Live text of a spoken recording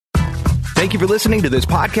Thank you for listening to this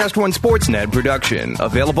Podcast One Sportsnet production,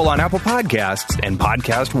 available on Apple Podcasts and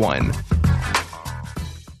Podcast One.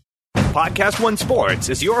 Podcast One Sports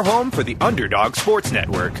is your home for the Underdog Sports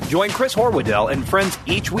Network. Join Chris Horwoodell and friends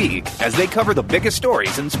each week as they cover the biggest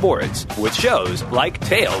stories in sports with shows like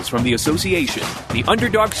Tales from the Association, the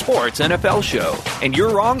Underdog Sports NFL Show, and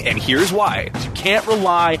You're Wrong and Here's Why. You can't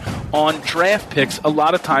rely on draft picks a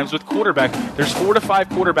lot of times with quarterback. There's 4 to 5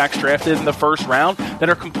 quarterbacks drafted in the first round that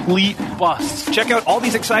are complete busts. Check out all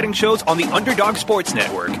these exciting shows on the Underdog Sports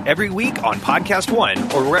Network every week on Podcast One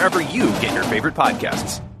or wherever you get your favorite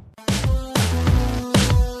podcasts.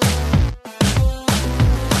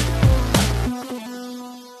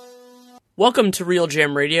 Welcome to Real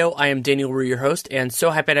Jam Radio. I am Daniel Rue, your host, and so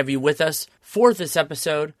happy to have you with us for this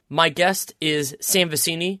episode. My guest is Sam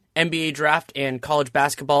Vecenie, NBA draft and college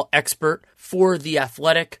basketball expert for The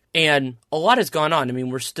Athletic, and a lot has gone on. I mean,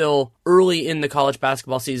 we're still early in the college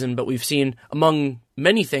basketball season, but we've seen, among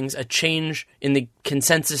many things, a change in the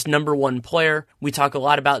consensus number one player. We talk a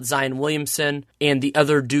lot about Zion Williamson and the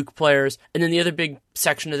other Duke players, and then the other big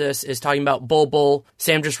section of this is talking about Bol Bol.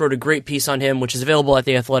 Sam just wrote a great piece on him, which is available at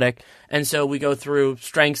The Athletic, and so we go through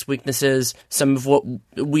strengths, weaknesses, some of what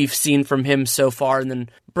we've seen from him so far, and then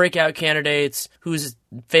breakout candidates, who's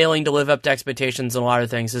failing to live up to expectations, and a lot of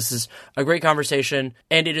things. This is a great conversation,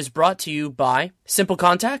 and it is brought to you by Simple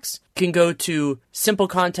Contacts. You can go to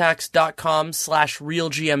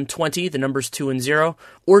simplecontacts.com/RealGM20, the numbers 2 and 0,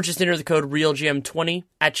 or just enter the code RealGM20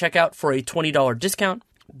 at checkout for a $20 discount.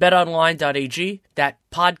 BetOnline.ag, that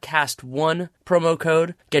Podcast One promo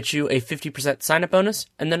code gets you a 50% sign-up bonus.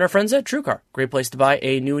 And then our friends at TrueCar, great place to buy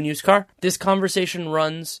a new and used car. This conversation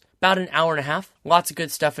runs about an hour and a half. Lots of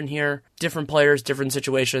good stuff in here, different players, different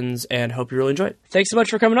situations, and hope you really enjoy it. Thanks so much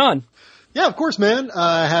for coming on. Yeah, of course, man.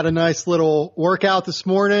 I had a nice little workout this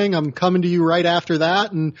morning. I'm coming to you right after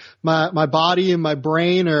that, and my body and my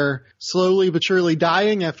brain are slowly but surely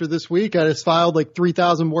dying after this week. I just filed like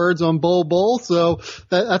 3,000 words on Bol Bol, so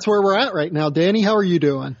that's where we're at right now. Danny, how are you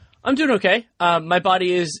doing? I'm doing okay. My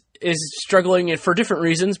body is struggling for different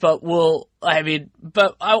reasons, but I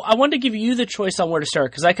wanted to give you the choice on where to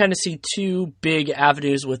start, because I kind of see two big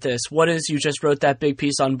avenues with this. One is you just wrote that big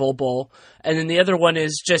piece on Bol Bol, and then the other one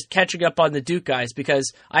is just catching up on the Duke guys,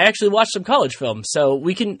 because I actually watched some college film. So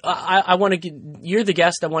we can, I want to, you're the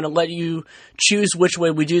guest, I want to let you choose which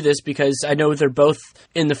way we do this, because I know they're both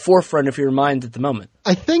in the forefront of your mind at the moment.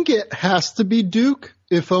 I think it has to be Duke,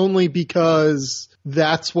 if only because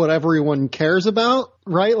that's what everyone cares about,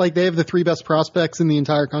 right? Like, they have the 3 best prospects in the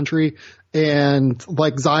entire country, and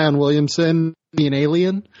like Zion Williamson, an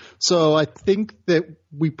alien. So I think that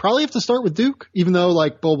we probably have to start with Duke, even though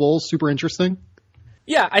like Bol Bol's super interesting.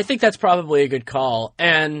 Yeah, I think that's probably a good call.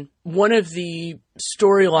 And one of the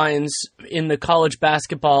storylines in the college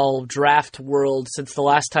basketball draft world since the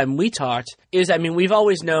last time we talked is, I mean, we've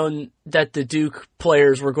always known that the Duke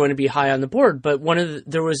players were going to be high on the board, but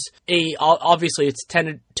there was obviously it's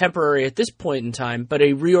temporary at this point in time, but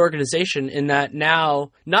a reorganization in that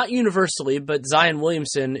now, not universally, but Zion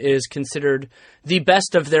Williamson is considered the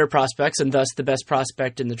best of their prospects and thus the best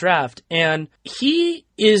prospect in the draft. And he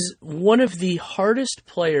is one of the hardest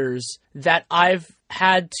players that I've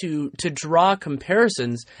had to draw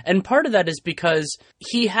comparisons, and part of that is because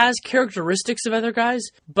he has characteristics of other guys,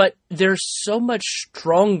 but they're so much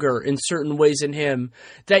stronger in certain ways in him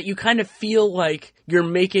that you kind of feel like you're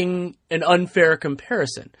making an unfair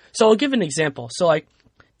comparison. So I'll give an example. So like,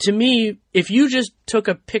 to me, if you just took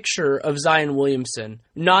a picture of Zion Williamson,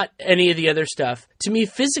 not any of the other stuff, to me,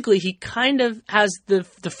 physically, he kind of has the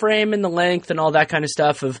frame and the length and all that kind of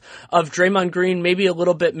stuff of Draymond Green, maybe a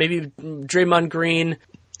little bit, maybe Draymond Green.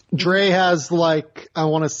 Dre has like, I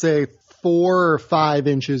want to say 4 or 5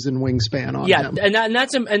 inches in wingspan on him. Yeah, and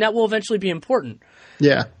that will eventually be important.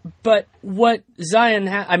 Yeah. But what Zion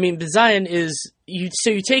Zion is, you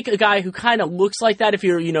take a guy who kind of looks like that if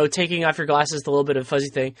you're, taking off your glasses, the little bit of fuzzy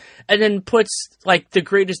thing, and then puts like the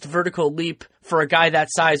greatest vertical leap for a guy that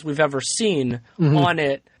size we've ever seen on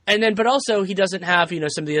it. And then, but also he doesn't have,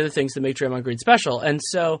 some of the other things that make Draymond Green special. And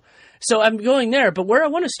so I'm going there, but where I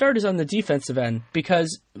want to start is on the defensive end,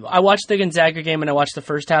 because I watched the Gonzaga game and I watched the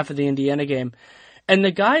first half of the Indiana game. And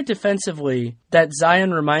the guy defensively that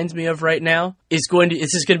Zion reminds me of right now is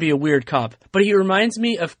this is going to be a weird comp, but he reminds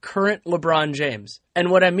me of current LeBron James.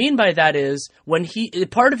 And what I mean by that is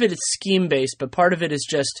part of it is scheme based, but part of it is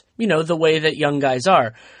just, the way that young guys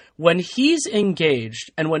are. when he's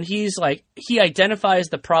engaged and when he's like, he identifies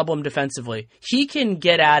the problem defensively, he can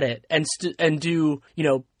get at it and do,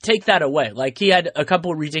 take that away. Like, he had a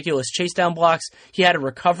couple of ridiculous chase down blocks. He had a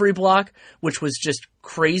recovery block, which was just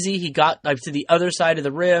crazy. He got like to the other side of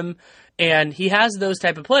the rim, and he has those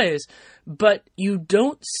type of plays, but you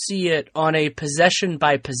don't see it on a possession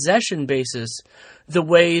by possession basis the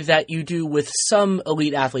way that you do with some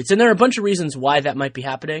elite athletes. And there are a bunch of reasons why that might be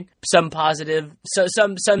happening. Some positive,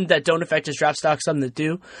 some that don't affect his draft stock, some that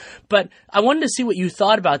do. But I wanted to see what you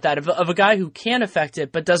thought about that, of a guy who can affect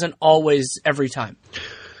it, but doesn't always every time.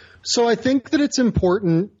 So I think that it's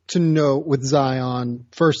important to note with Zion,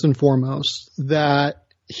 first and foremost, that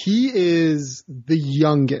he is the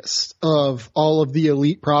youngest of all of the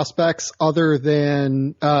elite prospects other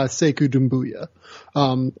than Sekou Doumbouya.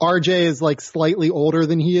 RJ is like slightly older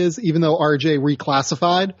than he is, even though RJ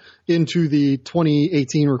reclassified into the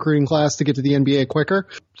 2018 recruiting class to get to the NBA quicker.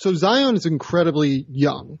 So Zion is incredibly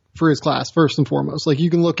young for his class, first and foremost. Like, you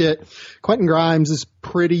can look at Quentin Grimes is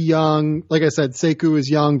pretty young. Like I said, Sekou is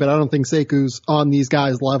young, but I don't think Sekou's on these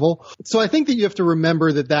guys' level. So I think that you have to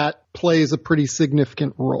remember that plays a pretty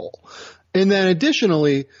significant role. And then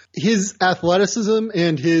additionally, his athleticism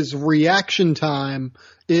and his reaction time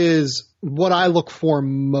is what I look for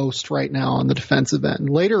most right now on the defensive end.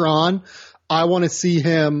 Later on, I want to see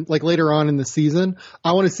him, like later on in the season,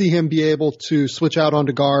 I want to see him be able to switch out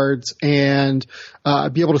onto guards and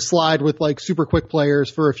be able to slide with like super quick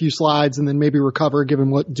players for a few slides and then maybe recover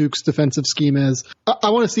given what Duke's defensive scheme is.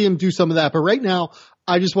 I want to see him do some of that. But right now,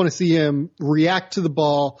 I just want to see him react to the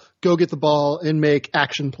ball, go get the ball, and make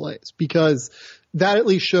action plays, because that at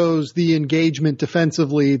least shows the engagement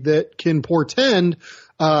defensively that can portend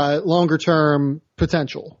longer term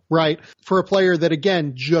potential, right? For a player that,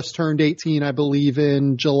 again, just turned 18, I believe,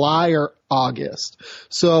 in July or August.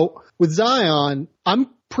 So with Zion, I'm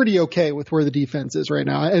pretty okay with where the defense is right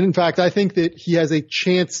now. And in fact, I think that he has a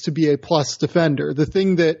chance to be a plus defender. The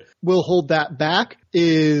thing that will hold that back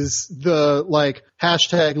is the like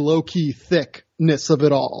hashtag low key thickness of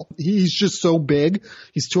it all. He's just so big.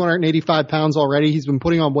 He's 285 pounds already. He's been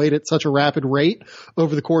putting on weight at such a rapid rate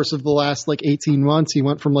over the course of the last like 18 months. He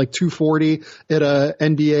went from like 240 at a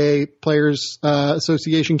NBA Players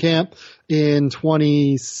Association camp in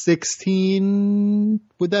 2016.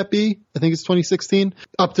 Would that be? I think it's 2016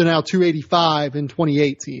 up to now 285 in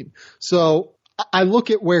 2018. So I look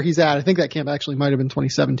at where he's at. I think that camp actually might have been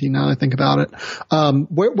 2017 now that I think about it.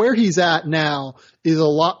 Where he's at now is a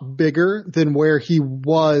lot bigger than where he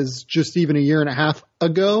was just even a year and a half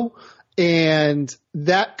ago. And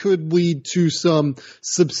that could lead to some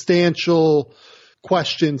substantial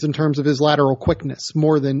questions in terms of his lateral quickness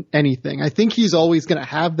more than anything. I think he's always going to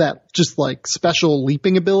have that just like special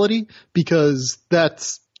leaping ability, because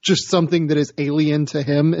that's just something that is alien to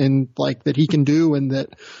him and like that he can do and that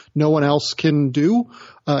no one else can do.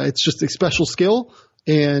 It's just a special skill.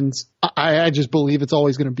 And I just believe it's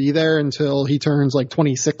always going to be there until he turns like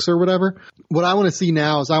 26 or whatever. What I want to see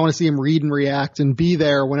now is I want to see him read and react and be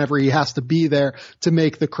there whenever he has to be there to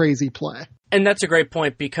make the crazy play. And that's a great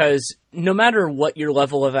point, because no matter what your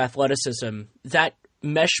level of athleticism, that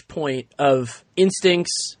mesh point of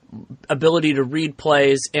instincts, ability to read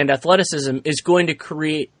plays, and athleticism is going to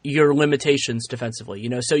create your limitations defensively.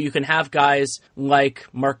 So you can have guys like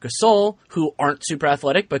Marc Gasol who aren't super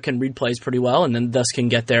athletic but can read plays pretty well and then thus can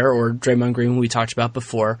get there, or Draymond Green, who we talked about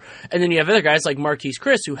before. And then you have other guys like Marquise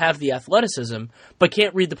Chris who have the athleticism but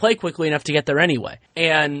can't read the play quickly enough to get there anyway.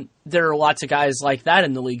 And there are lots of guys like that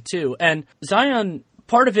in the league too. And Zion,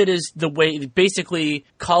 part of it is the way, basically,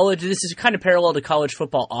 this is kind of parallel to college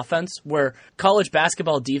football offense, where college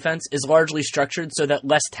basketball defense is largely structured so that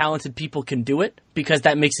less talented people can do it, because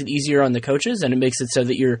that makes it easier on the coaches and it makes it so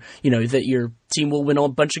that that your team will win a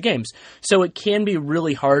bunch of games. So it can be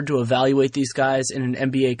really hard to evaluate these guys in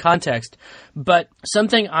an NBA context. But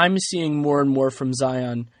something I'm seeing more and more from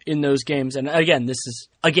Zion in those games, and again, this is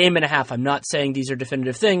a game and a half. I'm not saying these are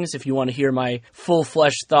definitive things. If you want to hear my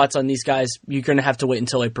full-fledged thoughts on these guys, you're going to have to wait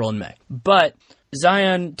until April and May. But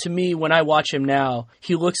Zion, to me, when I watch him now,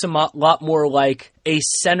 he looks a lot more like a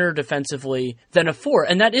center defensively than a four.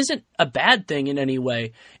 And that isn't a bad thing in any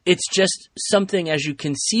way. It's just something as you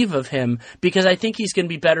conceive of him, because I think he's going to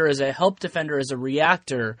be better as a help defender, as a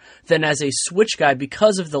reactor, than as a switch guy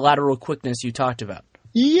because of the lateral quickness you talked about.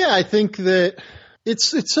 Yeah, I think that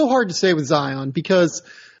it's so hard to say with Zion, because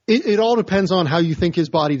it all depends on how you think his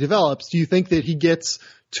body develops. Do you think that he gets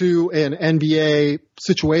to an NBA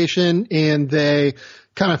situation and they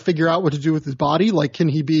kind of figure out what to do with his body. Like, can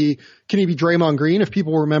he be Draymond Green? If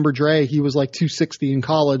people remember Dre, he was like 260 in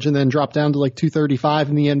college and then dropped down to like 235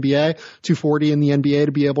 in the NBA, 240 in the NBA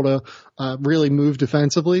to be able to really move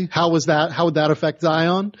defensively. How would that affect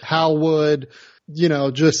Zion? How would,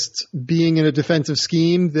 just being in a defensive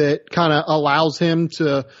scheme that kind of allows him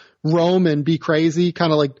to roam and be crazy,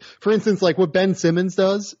 kind of like, for instance, like what Ben Simmons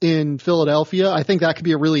does in Philadelphia. I think that could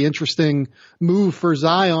be a really interesting move for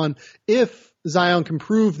Zion if Zion can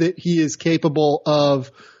prove that he is capable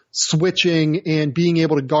of switching and being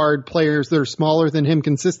able to guard players that are smaller than him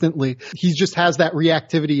consistently. He just has that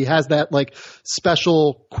reactivity. He has that like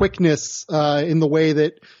special quickness in the way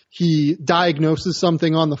that he diagnoses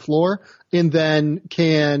something on the floor and then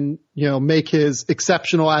can, make his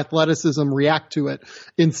exceptional athleticism react to it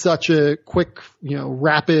in such a quick,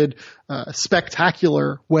 rapid,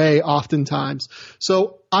 spectacular way oftentimes.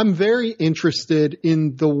 So I'm very interested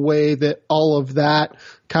in the way that all of that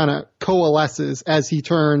kind of coalesces as he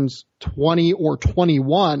turns 20 or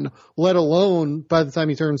 21, let alone by the time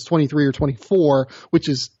he turns 23 or 24, which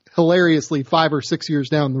is hilariously 5 or 6 years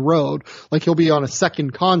down the road. Like he'll be on a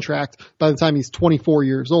second contract by the time he's 24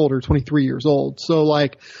 years old or 23 years old. So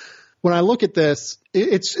like when I look at this,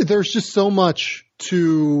 there's just so much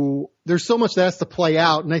that has to play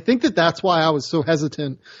out. And I think that that's why I was so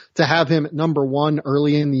hesitant to have him at number 1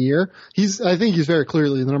 early in the year. I think he's very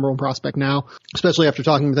clearly the number 1 prospect now, especially after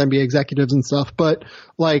talking with NBA executives and stuff. But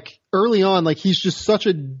like early on, like he's just such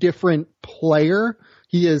a different player.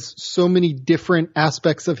 He has so many different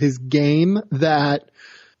aspects of his game that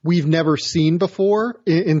we've never seen before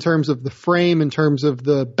in terms of the frame, in terms of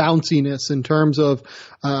the bounciness, in terms of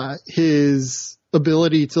his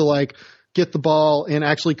ability to like get the ball and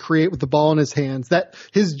actually create with the ball in his hands. That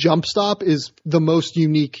his jump stop is the most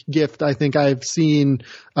unique gift I think I've seen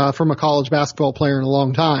from a college basketball player in a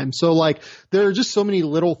long time. So like there are just so many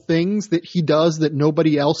little things that he does that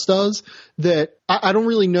nobody else does that I don't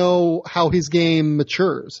really know how his game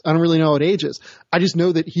matures. I don't really know how it ages. I just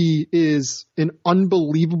know that he is an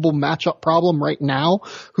unbelievable matchup problem right now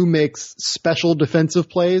who makes special defensive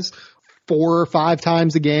plays 4 or 5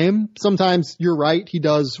 times a game. Sometimes you're right. He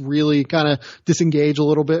does really kind of disengage a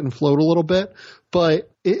little bit and float a little bit, but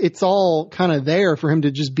it's all kind of there for him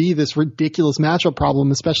to just be this ridiculous matchup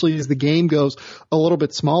problem, especially as the game goes a little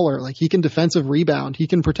bit smaller. Like he can defensive rebound. He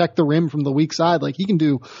can protect the rim from the weak side. Like he can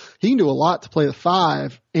do a lot to play the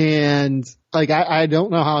 5. And like, I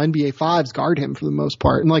don't know how NBA 5s guard him for the most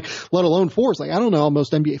part. And like, let alone 4s. Like, I don't know how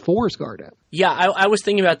most NBA 4s guard him. Yeah, I was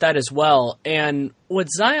thinking about that as well. And with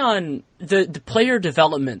Zion, the player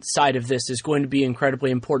development side of this is going to be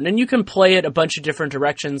incredibly important. And you can play it a bunch of different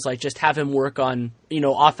directions, like just have him work on,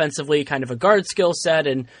 offensively kind of a guard skill set.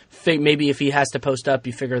 And maybe if he has to post up,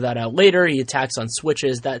 you figure that out later. He attacks on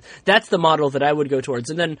switches. That's the model that I would go towards.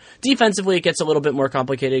 And then defensively, it gets a little bit more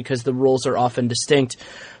complicated because the rules are often distinct.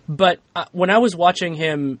 But when I was watching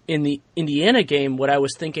him in the Indiana game, what I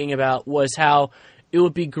was thinking about was how it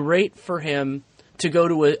would be great for him to go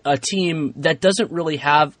to a team that doesn't really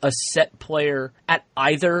have a set player at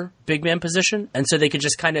either big man position. And so they could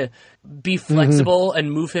just kind of be flexible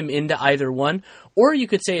and move him into either one. Or you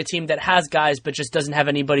could say a team that has guys but just doesn't have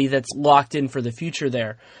anybody that's locked in for the future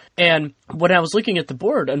there. And when I was looking at the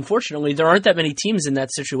board, unfortunately, there aren't that many teams in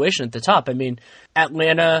that situation at the top. I mean,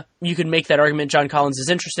 Atlanta, you can make that argument. John Collins is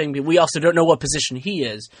interesting, but we also don't know what position he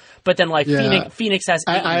is. But then, like, Phoenix has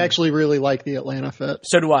Ayton. I actually really like the Atlanta fit.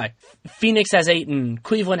 So do I. Phoenix has Ayton.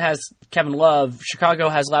 Cleveland has Kevin Love. Chicago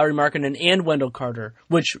has Lauri Markkanen and Wendell Carter,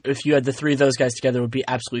 which, if you had the 3 of those guys together, would be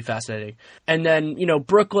absolutely fascinating. And then,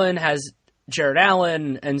 Brooklyn has Jared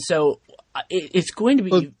Allen. And so it's going to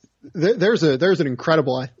be... Well, there's an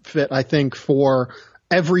incredible fit, I think, for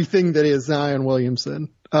everything that is Zion Williamson.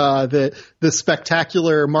 The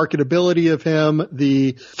spectacular marketability of him,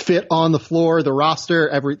 the fit on the floor, the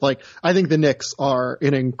roster, I think the Knicks are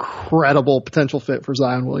an incredible potential fit for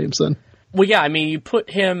Zion Williamson. Well, yeah, I mean, you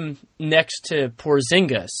put him next to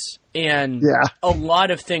Porzingis, and a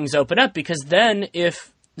lot of things open up, because then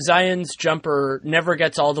if Zion's jumper never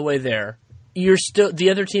gets all the way there, the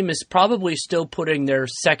other team is probably still putting their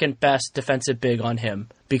second best defensive big on him,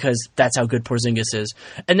 because that's how good Porzingis is.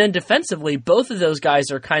 And then defensively, both of those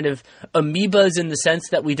guys are kind of amoebas in the sense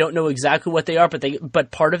that we don't know exactly what they are,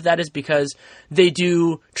 but part of that is because they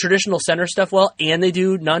do traditional center stuff well and they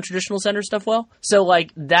do non-traditional center stuff well. So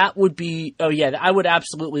like that would be, I would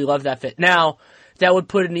absolutely love that fit. Now, that would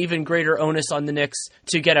put an even greater onus on the Knicks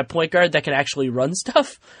to get a point guard that can actually run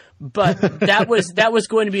stuff. But that was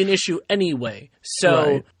going to be an issue anyway.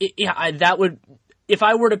 So if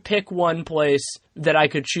I were to pick one place that I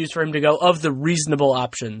could choose for him to go of the reasonable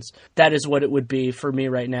options, that is what it would be for me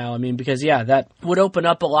right now. I mean, because that would open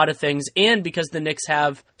up a lot of things, and because the Knicks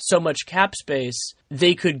have so much cap space,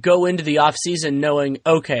 they could go into the offseason knowing,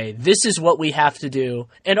 okay, this is what we have to do.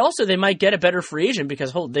 And also they might get a better free agent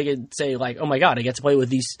because they could say like, oh my God, I get to play with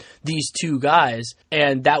these two guys,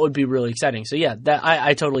 and that would be really exciting. So yeah, that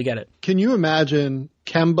I totally get it. Can you imagine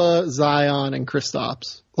Kemba, Zion, and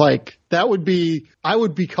Kristaps? Like, that would be, I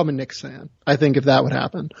would become a Knicks fan, I think, if that would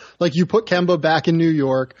happen. Like, you put Kemba back in New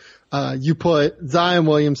York, you put Zion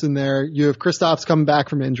Williamson there, you have Kristaps coming back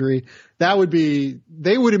from injury.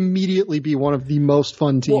 They would immediately be one of the most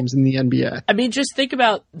fun teams in the NBA. I mean, just think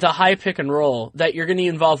about the high pick and roll that you're going to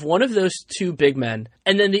involve one of those two big men,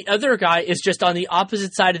 and then the other guy is just on the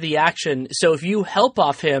opposite side of the action. So if you help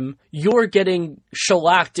off him, you're getting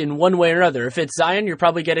shellacked in one way or another. If it's Zion, you're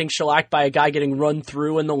probably getting shellacked by a guy getting run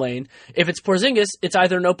through in the lane. If it's Porzingis, it's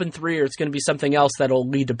either an open three or it's going to be something else that'll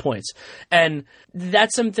lead to points. And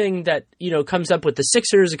that's something that, comes up with the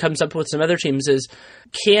Sixers, it comes up with some other teams is,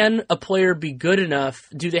 can a player be good enough?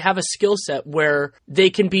 Do they have a skill set where they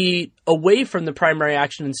can be away from the primary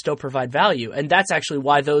action and still provide value? And that's actually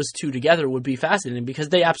why those two together would be fascinating, because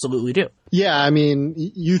they absolutely do. Yeah, I mean,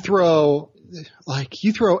 you throw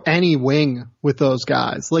any wing with those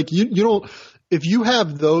guys. Like, you don't, if you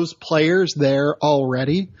have those players there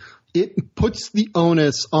already, it puts the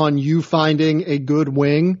onus on you finding a good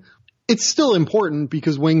wing. It's still important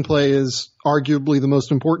because wing play is arguably the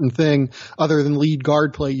most important thing other than lead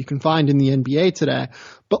guard play you can find in the NBA today.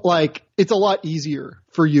 But it's a lot easier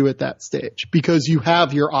for you at that stage because you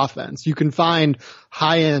have your offense. You can find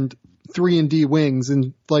high end 3-and-D wings,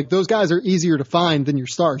 and those guys are easier to find than your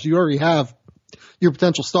stars. You already have your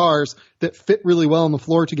potential stars that fit really well on the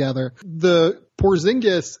floor together. The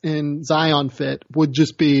Porzingis and Zion fit would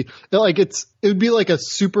just be it would be like a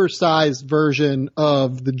supersized version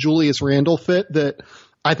of the Julius Randle fit that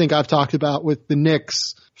I think I've talked about with the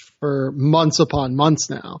Knicks for months upon months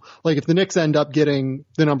now. Like, if the Knicks end up getting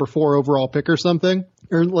the number 4 overall pick or something,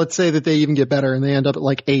 or let's say that they even get better and they end up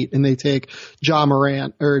at 8 and they take Ja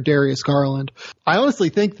Morant or Darius Garland, I honestly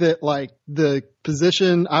think that the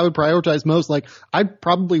position I would prioritize most, I'd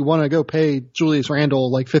probably want to go pay Julius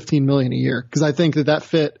Randle $15 million a year, because I think that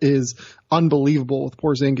fit is unbelievable with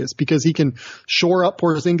Porzingis, because he can shore up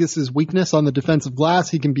Porzingis' weakness on the defensive glass.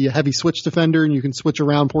 He can be a heavy switch defender, and you can switch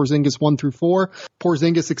around Porzingis 1 through 4.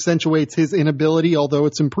 Porzingis accentuates his inability, although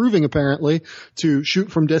it's improving apparently, to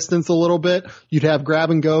shoot from distance a little bit. You'd have grab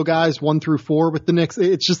and go guys 1 through 4 with the Knicks.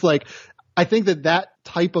 It's just I think that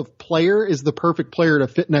type of player is the perfect player to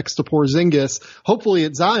fit next to Porzingis. Hopefully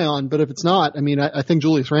it's Zion, but if it's not, I think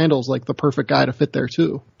Julius Randle's the perfect guy to fit there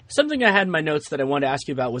too. Something I had in my notes that I wanted to ask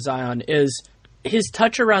you about with Zion is his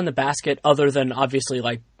touch around the basket, other than obviously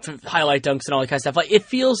highlight dunks and all that kind of stuff. It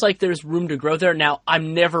feels like there's room to grow there. Now,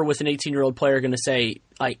 I'm never with an 18-year-old player going to say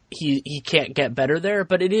he can't get better there,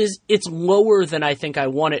 but it's lower than I think I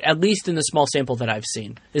want it, at least in the small sample that I've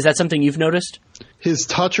seen. Is that something you've noticed? His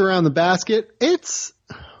touch around the basket, it's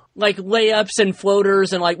layups and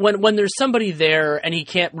floaters, and when there's somebody there and he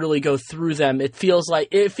can't really go through them, it feels like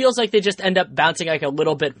they just end up bouncing a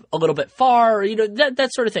little bit far, that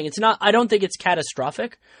sort of thing. It's not, I don't think it's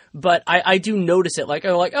catastrophic, but I do notice it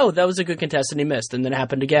that was a good contest and he missed, and then it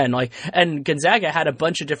happened again. And Gonzaga had a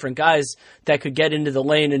bunch of different guys that could get into the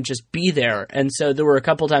lane and just be there, and so there were a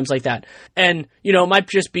couple times like that. And it might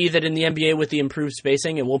just be that in the NBA with the improved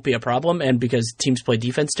spacing it won't be a problem, and because teams play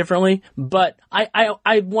defense differently. But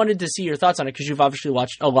I wanted to see your thoughts on it, because you've obviously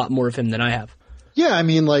watched a lot more of him than I have. Yeah,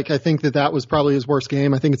 I think that was probably his worst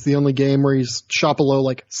game. I think it's the only game where he's shot below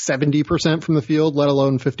 70% from the field, let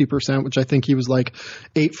alone 50%, which I think he was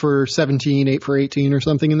 8 for 17, 8 for 18 or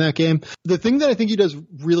something in that game. The thing that I think he does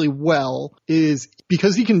really well is,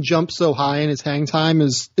 because he can jump so high and his hang time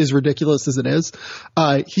is ridiculous as it is,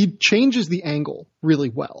 he changes the angle really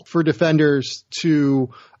well for defenders to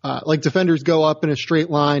defenders go up in a straight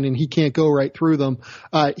line and he can't go right through them.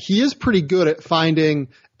 He is pretty good at finding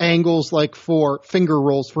angles for finger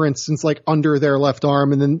rolls, for instance, under their left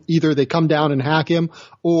arm, and then either they come down and hack him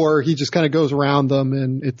or he just kind of goes around them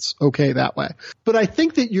and it's okay that way. But I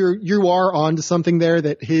think that you are onto something there,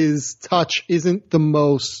 that his touch isn't the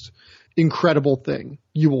most incredible thing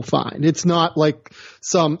you will find. It's not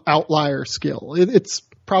some outlier skill. It's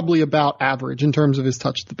probably about average in terms of his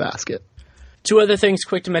touch to the basket. Two other things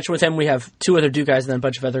quick to mention with him. We have two other Duke guys and then a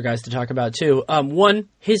bunch of other guys to talk about too. One,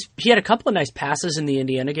 he had a couple of nice passes in the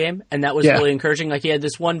Indiana game, and that was really encouraging. Like he had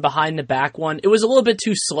this one behind the back one. It was a little bit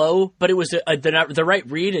too slow, but it was the right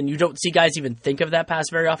read, and you don't see guys even think of that pass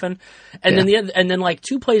very often. And then like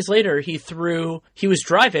 2 plays later, he was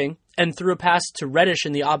driving and threw a pass to Reddish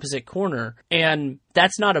in the opposite corner. And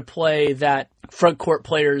that's not a play that front court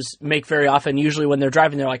players make very often. Usually when they're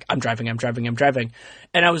driving, they're like, I'm driving.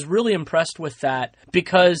 And I was really impressed with that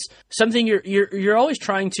because something you're always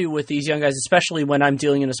trying to with these young guys, especially when I'm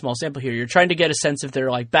dealing in a small sample here, you're trying to get a sense of their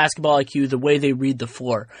like basketball IQ, the way they read the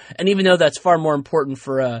floor. And even though that's far more important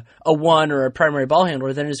for a 1 or a primary ball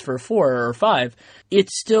handler than it is for a 4 or a 5, it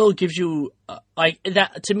still gives you like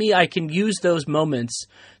that. To me, I can use those moments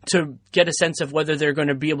to get a sense of whether they're going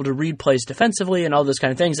to be able to read plays defensively and all those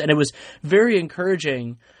kind of things. And it was very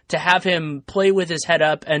encouraging to have him play with his head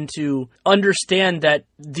up and to understand that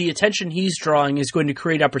the attention he's drawing is going to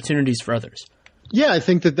create opportunities for others. Yeah, I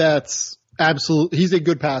think that's absolutely. He's a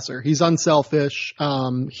good passer. He's unselfish.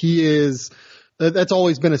 That's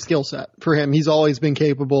always been a skill set for him. He's always been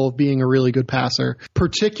capable of being a really good passer.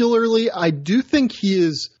 Particularly, I do think he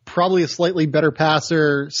is probably a slightly better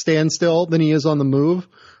passer standstill than he is on the move,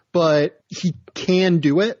 but he can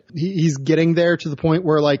do it. He's getting there to the point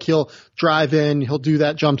where like he'll drive in, he'll do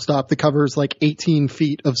that jump stop that covers like 18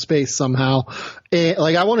 feet of space somehow. And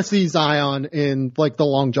like I want to see Zion in like the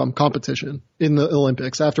long jump competition in the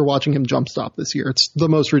Olympics after watching him jump stop this year. It's the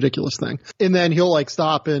most ridiculous thing. And then he'll like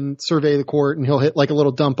stop and survey the court and he'll hit like a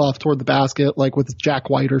little dump off toward the basket like with Jack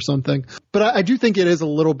White or something. But I do think it is a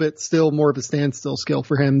little bit still more of a standstill skill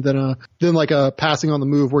for him than like a passing on the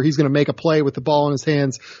move where he's going to make a play with the ball in his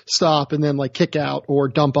hands, stop, and then like kick out or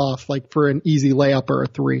dump off like for an easy layup or a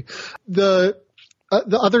 3. The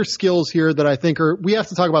other skills here that I think we have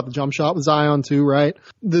to talk about the jump shot with Zion too, right?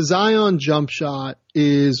 The Zion jump shot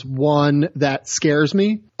is one that scares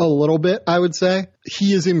me a little bit, I would say.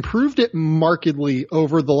 He has improved it markedly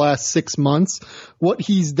over the last 6 months. What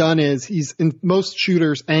he's done is most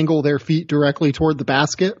shooters angle their feet directly toward the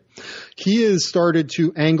basket. He has started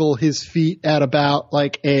to angle his feet at about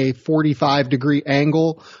like a 45-degree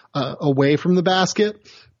angle away from the basket.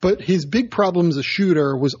 But his big problem as a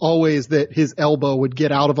shooter was always that his elbow would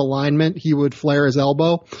get out of alignment. He would flare his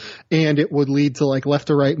elbow and it would lead to like left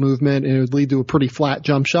to right movement and it would lead to a pretty flat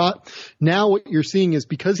jump shot. Now what you're seeing is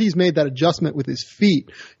because he's made that adjustment with his feet,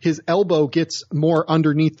 his elbow gets more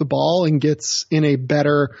underneath the ball and gets in a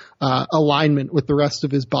better alignment with the rest of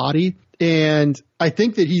his body. And I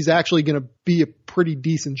think that he's actually going to be a pretty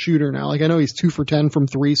decent shooter now. Like I know he's 2 for 10 from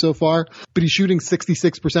 3 so far, but he's shooting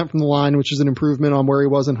 66% from the line, which is an improvement on where he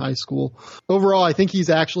was in high school. Overall, I think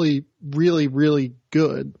he's actually really, really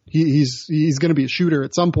good. He's going to be a shooter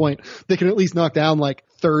at some point. They can at least knock down like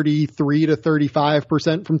 33 to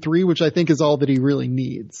 35% from 3, which I think is all that he really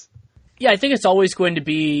needs. Yeah, I think it's always going to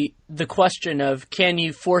be the question of can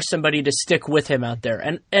you force somebody to stick with him out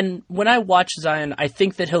there? And when I watch Zion, I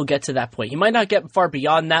think that he'll get to that point. He might not get far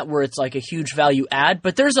beyond that where it's like a huge value add,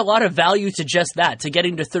 but there's a lot of value to just that, to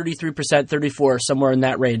getting to 33%, 34, somewhere in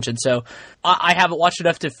that range. And so I haven't watched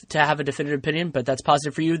enough to have a definitive opinion, but that's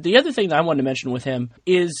positive for you. The other thing that I wanted to mention with him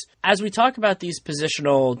is as we talk about these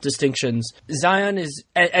positional distinctions, Zion is,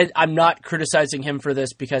 and I'm not criticizing him for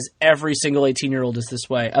this because every single 18-year-old is this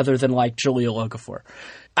way other than like Jahlil Okafor.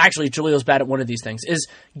 Actually, Jalil's bad at one of these things, is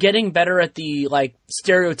getting better at the like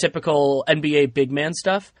stereotypical NBA big man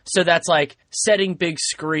stuff. So that's like setting big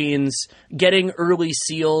screens, getting early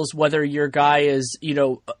seals, whether your guy is,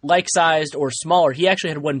 like-sized or smaller. He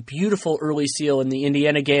actually had one beautiful early seal in the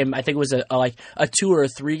Indiana game. I think it was a 2 or a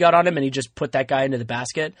 3 got on him, and he just put that guy into the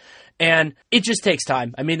basket. And it just takes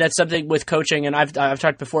time. I mean, that's something with coaching, and I've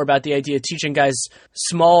talked before about the idea of teaching guys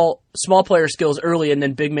small player skills early and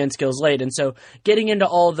then big man skills late. And so getting into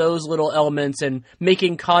all those little elements and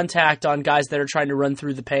making contact on guys that are trying to run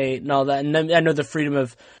through the paint and all that. And then I know the freedom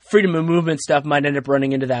of movement stuff might end up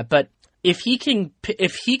running into that, but if he can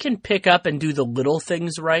pick up and do the little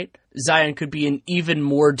things right, Zion could be an even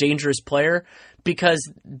more dangerous player,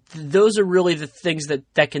 because those are really the things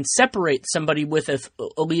that can separate somebody with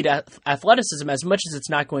elite athleticism as much as it's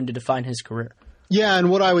not going to define his career. Yeah, and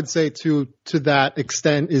what I would say to that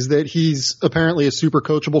extent is that he's apparently a super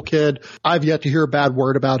coachable kid. I've yet to hear a bad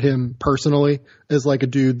word about him personally as like a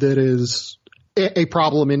dude that is a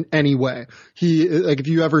problem in any way. He, like, if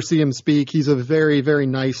you ever see him speak, he's a very, very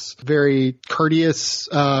nice, very courteous,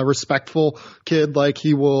 respectful kid. Like,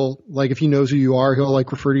 he will, like, if he knows who you are, he'll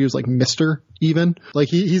like refer to you as like Mr. even. Like,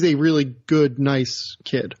 he's a really good, nice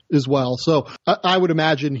kid as well. So I would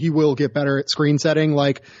imagine he will get better at screen setting.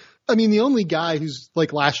 Like, I mean, the only guy who's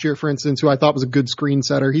like last year, for instance, who I thought was a good screen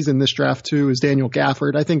setter, he's in this draft too, is Daniel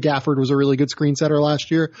Gafford. I think Gafford was a really good screen setter last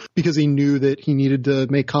year because he knew that he needed to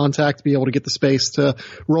make contact to be able to get the space to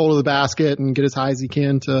roll to the basket and get as high as he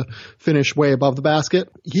can to finish way above the basket.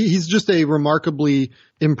 He's just a remarkably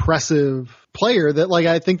impressive player that, like,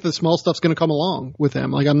 I think the small stuff's going to come along with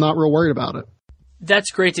him. Like, I'm not real worried about it.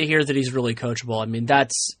 That's great to hear that he's really coachable. I mean,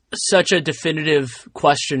 that's such a definitive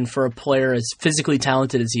question for a player as physically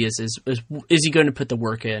talented as he is he going to put the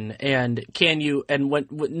work in? And can you, and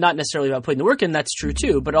what, not necessarily about putting the work in, that's true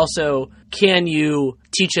too, but also can you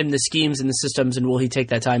teach him the schemes and the systems, and will he take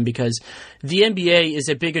that time? Because the NBA is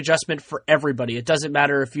a big adjustment for everybody. It doesn't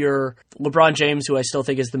matter if you're LeBron James, who I still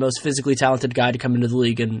think is the most physically talented guy to come into the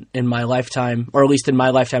league in my lifetime, or at least in my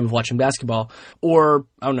lifetime of watching basketball, or,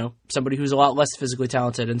 I don't know, somebody who's a lot less physically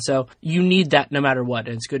talented. And so you need that no matter what,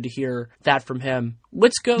 and it's good to hear that from him.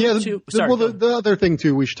 Let's go to... The other thing,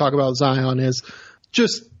 too, we should talk about Zion is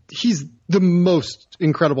just he's the most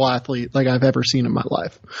incredible athlete like I've ever seen in my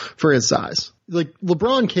life for his size. Like,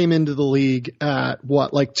 LeBron came into the league at,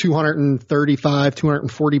 what, like 235,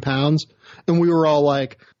 240 pounds? And we were all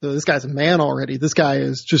like, this guy's a man already. This guy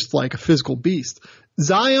is just like a physical beast.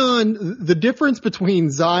 Zion, the difference between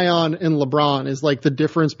Zion and LeBron is like the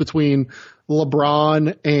difference between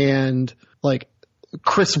LeBron and like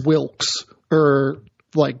Chris Wilkes or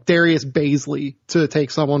like Darius Baisley, to take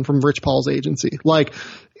someone from Rich Paul's agency. Like,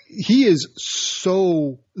 Zion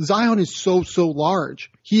is so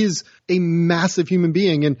large. He is a massive human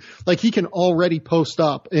being, and like he can already post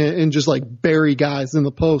up and just like bury guys in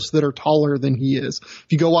the post that are taller than he is. If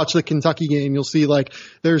you go watch the Kentucky game, you'll see like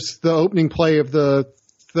there's the opening play of the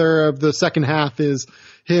second half is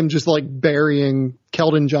him just like burying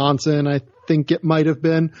Keldon Johnson, I think it might have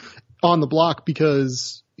been, on the block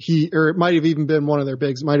because it might have even been one of their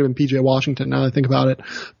bigs. It might have been PJ Washington, now that I think about it,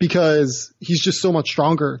 because he's just so much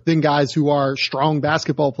stronger than guys who are strong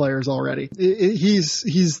basketball players already.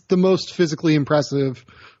 He's the most physically impressive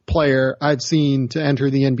player I've seen to enter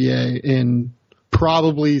the NBA in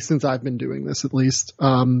probably since I've been doing this, at least.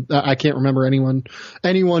 I can't remember anyone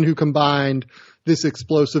who combined this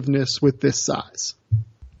explosiveness with this size.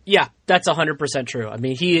 Yeah, that's 100% true. I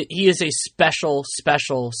mean, he is a special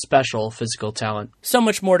physical talent. So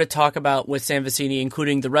much more to talk about with Sam Vecenie,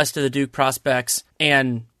 including the rest of the Duke prospects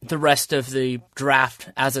and the rest of the draft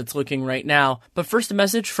as it's looking right now. But first, a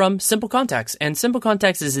message from Simple Contacts. And Simple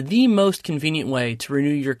Contacts is the most convenient way to renew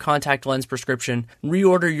your contact lens prescription,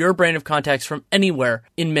 reorder your brand of contacts from anywhere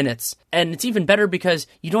in minutes. And it's even better because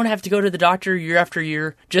you don't have to go to the doctor year after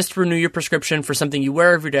year just to renew your prescription for something you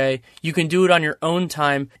wear every day. You can do it on your own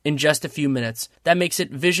time in just a few minutes. That makes it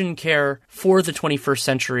vision care for the 21st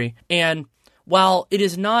century. And while it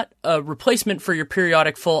is not a replacement for your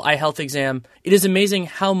periodic full eye health exam, it is amazing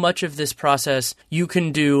how much of this process you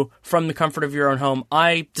can do from the comfort of your own home.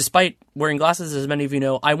 Despite wearing glasses, as many of you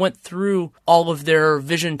know, I went through all of their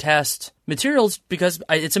vision test materials because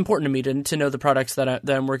it's important to me to know the products that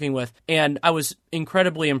I'm working with. And I was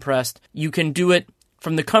incredibly impressed. You can do it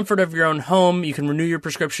from the comfort of your own home. You can renew your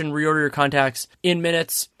prescription, reorder your contacts in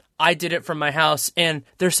minutes. I did it from my house, and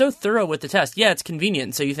they're so thorough with the test. Yeah, it's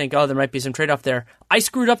convenient, so you think, oh, there might be some trade-off there. I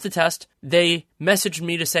screwed up the test. They messaged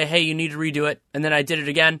me to say, hey, you need to redo it, and then I did it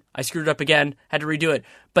again. I screwed it up again, had to redo it.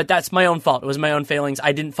 But that's my own fault. It was my own failings.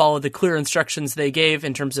 I didn't follow the clear instructions they gave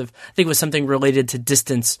in terms of, I think it was something related to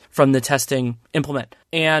distance from the testing implement.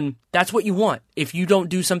 And that's what you want. If you don't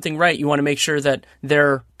do something right, you want to make sure that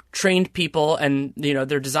they're trained people and,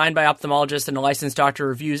 they're designed by ophthalmologists and a licensed doctor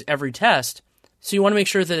reviews every test. So you want to make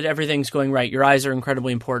sure that everything's going right. Your eyes are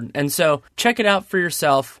incredibly important. And so check it out for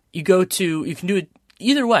yourself. You can do it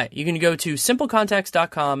either way. You can go to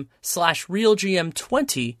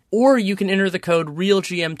simplecontacts.com/RealGM20, or you can enter the code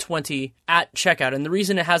RealGM20 at checkout. And the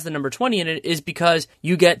reason it has the number 20 in it is because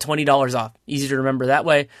you get $20 off. Easy to remember that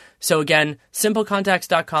way. So again,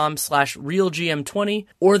 simplecontacts.com/RealGM20,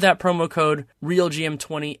 or that promo code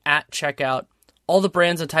RealGM20 at checkout. All the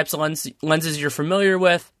brands and types of lenses you're familiar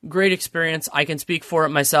with. Great experience. I can speak for it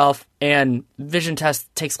myself. And vision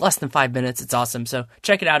test takes less than 5 minutes. It's awesome. So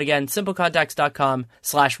check it out again.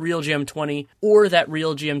 simplecontacts.com/RealGM20 or that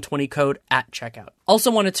RealGM20 code at checkout.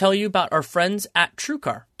 Also want to tell you about our friends at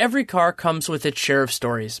TrueCar. Every car comes with its share of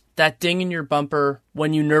stories. That ding in your bumper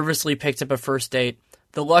when you nervously picked up a first date,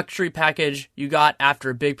 the luxury package you got after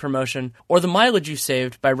a big promotion, or the mileage you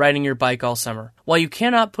saved by riding your bike all summer. While you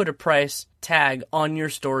cannot put a price tag on your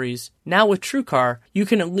stories, now with TrueCar, you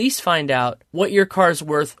can at least find out what your car is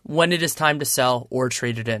worth when it is time to sell or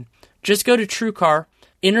trade it in. Just go to TrueCar,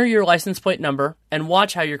 enter your license plate number, and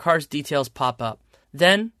watch how your car's details pop up.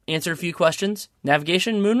 Then, answer a few questions.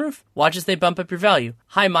 Navigation, moonroof? Watch as they bump up your value.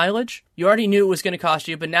 High mileage? You already knew it was going to cost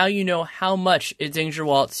you, but now you know how much it dings your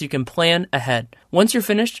wallet so you can plan ahead. Once you're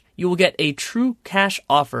finished, you will get a true cash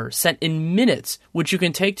offer sent in minutes, which you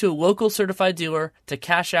can take to a local certified dealer to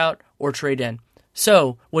cash out or trade in.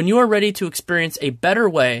 So, when you are ready to experience a better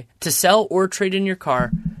way to sell or trade in your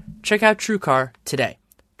car, check out TrueCar today.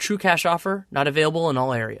 True cash offer, not available in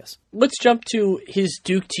all areas. Let's jump to his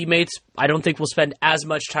Duke teammates. I don't think we'll spend as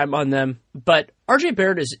much time on them, but RJ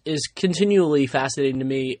Barrett is continually fascinating to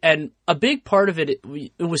me, and a big part of it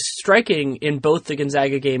was striking in both the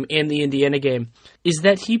Gonzaga game and the Indiana game, is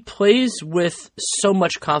that he plays with so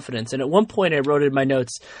much confidence. And at one point I wrote in my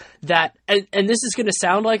notes that, and this is going to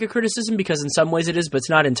sound like a criticism because in some ways it is, but it's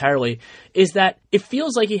not entirely, is that it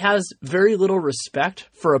feels like he has very little respect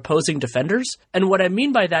for opposing defenders. And what I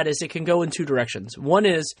mean by that is it can go in two directions. One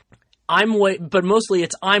is, but mostly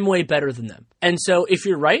it's I'm way better than them. And so if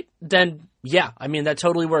you're right, then yeah, I mean, that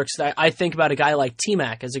totally works. I think about a guy like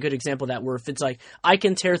T-Mac as a good example of that, where if it's like, I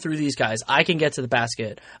can tear through these guys, I can get to the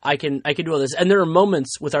basket, I can do all this. And there are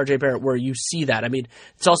moments with RJ Barrett where you see that. I mean,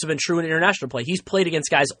 it's also been true in international play. He's played against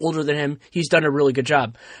guys older than him. He's done a really good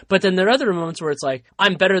job. But then there are other moments where it's like,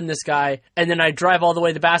 I'm better than this guy, and then I drive all the way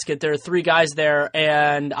to the basket. There are three guys there,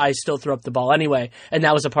 and I still throw up the ball anyway. And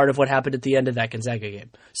that was a part of what happened at the end of that Gonzaga game.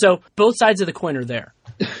 So both sides of the coin are there.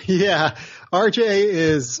 Yeah, RJ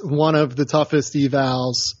is one of the toughest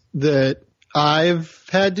evals that I've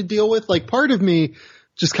had to deal with. Like, part of me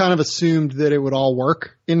just kind of assumed that it would all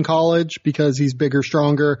work in college because he's bigger,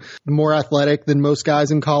 stronger, more athletic than most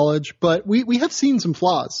guys in college. But we have seen some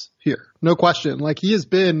flaws here, no question. Like, he has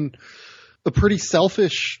been a pretty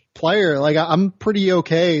selfish player. Like, I'm pretty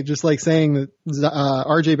okay just like saying that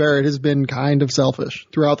RJ Barrett has been kind of selfish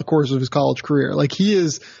throughout the course of his college career. Like, he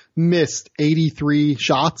has missed 83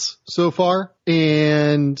 shots so far,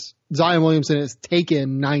 and Zion Williamson has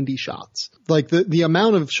taken 90 shots. Like, the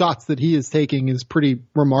amount of shots that he is taking is pretty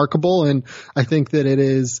remarkable, and I think that it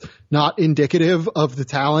is not indicative of the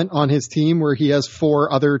talent on his team, where he has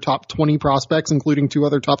 4 other top 20 prospects, including 2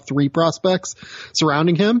 other top 3 prospects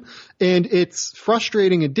surrounding him. And it's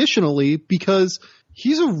frustrating additionally because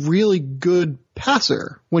he's a really good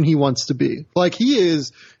passer when he wants to be. Like, he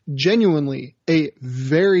is genuinely a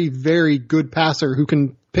very, very good passer who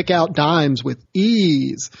can pick out dimes with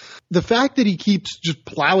ease. The fact that he keeps just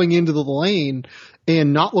plowing into the lane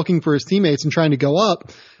and not looking for his teammates and trying to go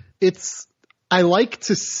up, I like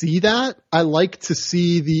to see that. I like to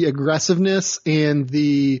see the aggressiveness and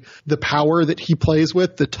the power that he plays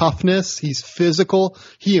with, the toughness. He's physical.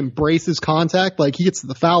 He embraces contact. Like, he gets to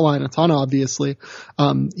the foul line a ton, obviously.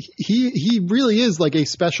 He really is like a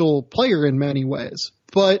special player in many ways,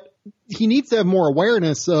 but he needs to have more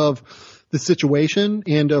awareness of the situation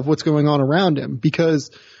and of what's going on around him,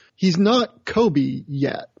 because he's not Kobe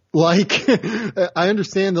yet. Like, I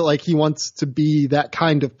understand that, like, he wants to be that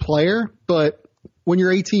kind of player, but when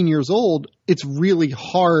you're 18 years old, it's really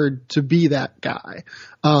hard to be that guy.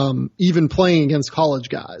 Even playing against college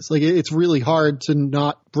guys, like, it's really hard to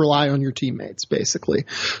not rely on your teammates, basically.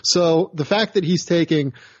 So the fact that he's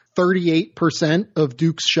taking 38% of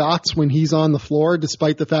Duke's shots when he's on the floor,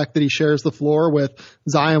 despite the fact that he shares the floor with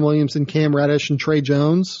Zion Williamson, Cam Reddish, and Trey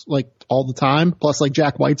Jones, like, all the time. Plus, like,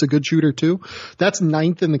 Jack White's a good shooter too. That's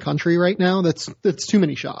 9th in the country right now. That's too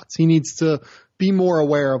many shots. He needs to be more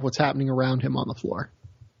aware of what's happening around him on the floor.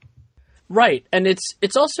 Right. And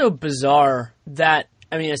it's also bizarre that,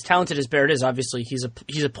 I mean, as talented as Barrett is, obviously he's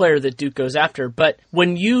a player that Duke goes after, but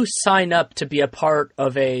when you sign up to be a part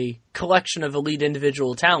of a collection of elite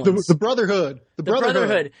individual talents, the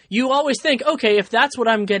brotherhood, you always think, okay, if that's what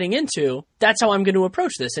I'm getting into, that's how I'm going to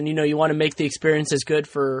approach this. And, you want to make the experience as good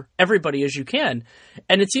for everybody as you can.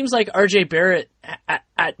 And it seems like RJ Barrett,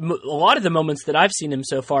 at a lot of the moments that I've seen him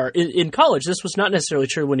so far in college, this was not necessarily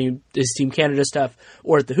true when he his Team Canada stuff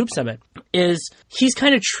or at the Hoop Summit, is he's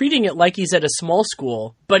kind of treating it like he's at a small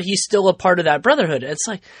school, but he's still a part of that brotherhood. It's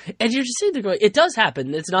like, and you're just sitting there going, it does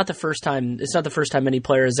happen. It's not the first time any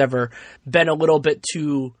player has ever been a little bit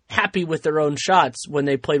too happy with their own shots when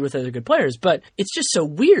they played with other good players. But it's just so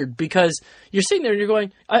weird because you're sitting there and you're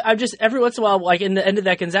going, I'm just, every once in a while, like in the end of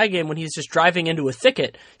that Gonzaga game when he's just driving into a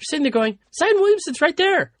thicket, you're sitting there going, Zion Williamson's right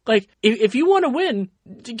there. Like, if you want to win,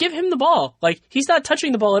 give him the ball. Like, he's not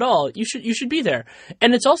touching the ball at all. You should be there.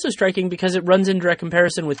 And it's also striking because it runs in direct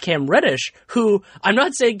comparison with Cam Reddish, who, I'm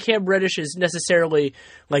not saying Cam Reddish is necessarily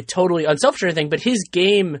like totally unselfish or anything, but his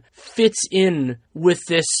game fits in with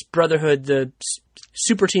this brotherhood, the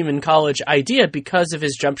super team in college idea because of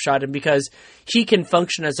his jump shot and because he can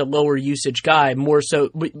function as a lower usage guy more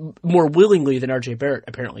willingly than RJ Barrett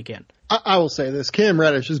apparently can. I will say this. Cam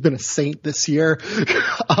Reddish has been a saint this year.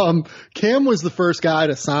 Cam was the first guy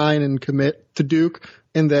to sign and commit to Duke,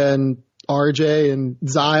 and then RJ and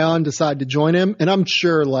Zion decide to join him. And I'm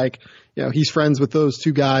sure he's friends with those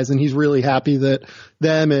two guys, and he's really happy that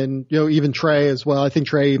them and, even Trey as well. I think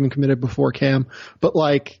Trey even committed before Cam, but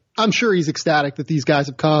I'm sure he's ecstatic that these guys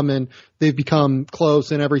have come and they've become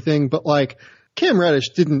close and everything. But Cam Reddish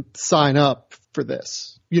didn't sign up for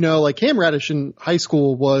this. Cam Reddish in high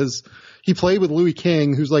school he played with Louis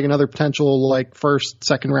King, who's another potential first,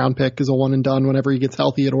 second round pick as a one and done whenever he gets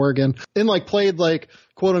healthy at Oregon, and played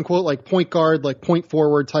quote unquote point guard, point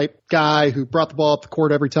forward type guy who brought the ball up the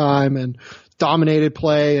court every time and dominated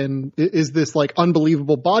play and is this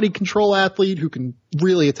unbelievable body control athlete who can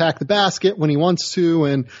really attack the basket when he wants to.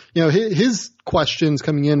 And, his questions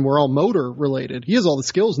coming in were all motor related. He has all the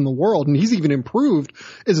skills in the world, and he's even improved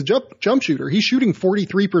as a jump shooter. He's shooting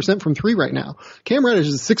 43% from three right now. Cam Reddish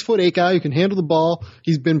is a 6'8" guy who can handle the ball.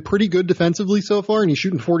 He's been pretty good defensively so far, and he's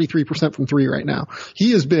shooting 43% from three right now.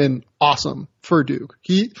 He has been awesome for Duke.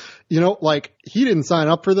 He didn't sign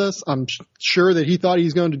up for this. I'm sure that he thought he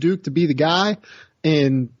was going to Duke to be the guy,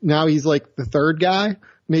 and now he's the third guy,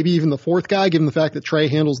 maybe even the fourth guy, given the fact that Trey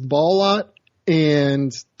handles the ball a lot.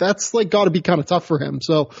 And that's got to be kind of tough for him.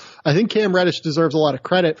 So I think Cam Reddish deserves a lot of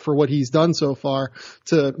credit for what he's done so far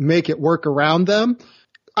to make it work around them.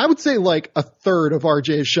 I would say a third of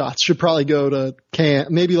RJ's shots should probably go to Cam.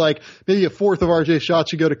 Maybe a fourth of RJ's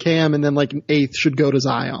shots should go to Cam, and then an eighth should go to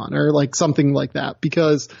Zion or something like that,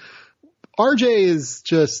 because RJ is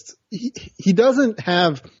just, he doesn't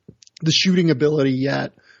have the shooting ability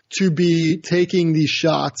yet to be taking these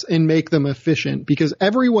shots and make them efficient, because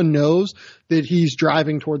everyone knows that he's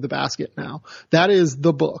driving toward the basket now. That is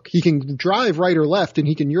the book. He can drive right or left, and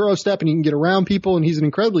he can Euro step, and he can get around people, and he's an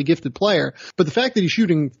incredibly gifted player. But the fact that he's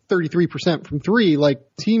shooting 33% from three,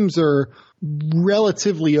 teams are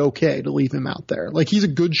relatively okay to leave him out there. He's a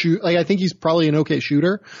good shooter. I think he's probably an okay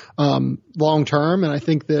shooter, long term. And I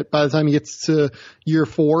think that by the time he gets to year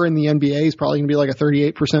 4 in the NBA, he's probably going to be a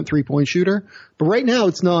 38% 3-point shooter. But right now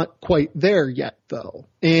it's not quite there yet though.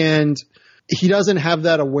 And he doesn't have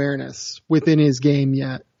that awareness within his game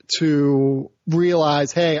yet to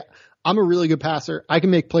realize, hey, I'm a really good passer. I can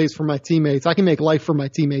make plays for my teammates. I can make life for my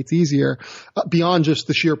teammates easier, beyond just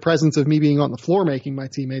the sheer presence of me being on the floor making my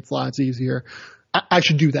teammates' lives easier. I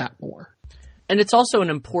should do that more. And it's also an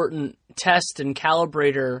important test and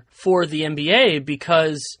calibrator for the NBA,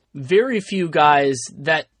 because very few guys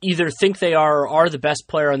that either think they are or are the best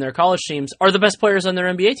player on their college teams are the best players on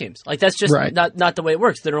their NBA teams. That's just right. not the way it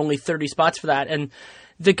works. There are only 30 spots for that. And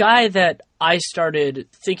the guy that I started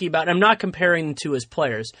thinking about, and I'm not comparing the two as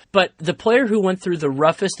players, but the player who went through the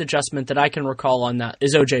roughest adjustment that I can recall on that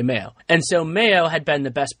is O.J. Mayo. And so Mayo had been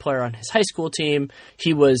the best player on his high school team.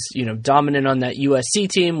 He was, dominant on that USC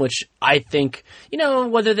team, which I think,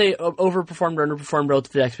 whether they overperformed or underperformed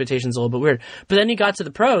relative to expectations is a little bit weird. But then he got to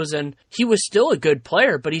the pros, and he was still a good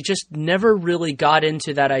player, but he just never really got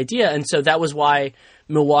into that idea. And so that was why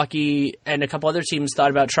Milwaukee and a couple other teams thought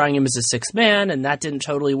about trying him as a sixth man, and that didn't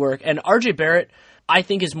totally work. And RJ Barrett, I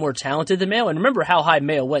think, is more talented than Mayo. And remember how high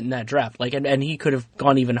Mayo went in that draft. And he could have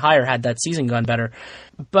gone even higher had that season gone better.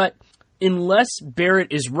 But unless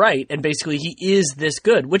Barrett is right, and basically he is this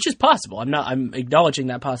good, which is possible, I'm acknowledging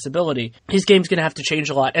that possibility, his game's going to have to change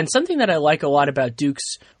a lot. And something that I like a lot about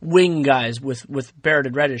Duke's wing guys with Barrett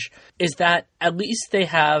and Reddish is that at least they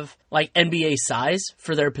have NBA size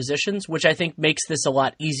for their positions, which I think makes this a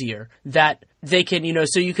lot easier. That they can,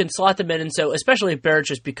 so you can slot them in, and so especially if Barrett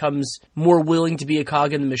just becomes more willing to be a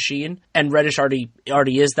cog in the machine, and Reddish already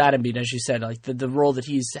is that. I mean, as you said, the role that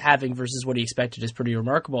he's having versus what he expected is pretty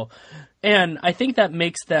remarkable. And I think that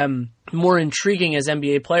makes them more intriguing as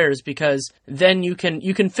NBA players, because then you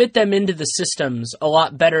can fit them into the systems a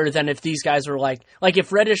lot better than if these guys were like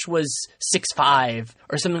if Reddish was 6'5"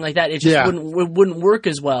 or something like that, it just wouldn't work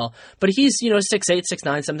as well. But he's 6'8",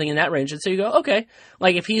 6'9", something in that range, and so you go, okay,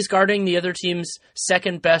 if he's guarding the other team's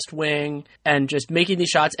second best wing and just making these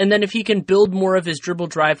shots, and then if he can build more of his dribble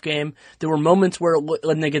drive game, there were moments where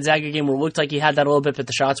in the Gonzaga game where it looked like he had that a little bit, but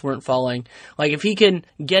the shots weren't falling. If he can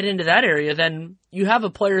get into that area, then you have a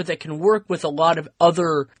player that can work with a lot of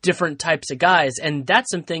other different types of guys, and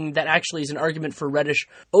that's something that actually is an argument for Reddish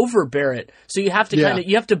over Barrett. So you have to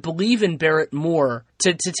you have to believe in Barrett more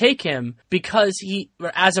to take him, because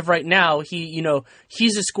as of right now,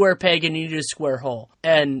 he's a square peg and you need a square hole,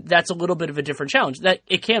 and that's a little bit of a different challenge. That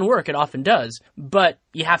it can work, it often does, but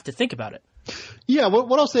you have to think about it. Yeah,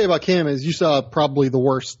 what I'll say about Cam is you saw probably the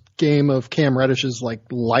worst game of Cam Reddish's like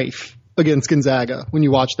life against Gonzaga when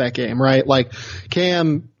you watched that game, right? Like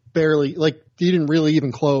Cam barely, like he didn't really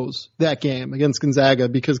even close that game against Gonzaga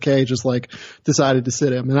because K just like decided to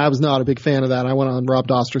sit him. And I was not a big fan of that. I went on Rob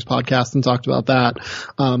Doster's podcast and talked about that.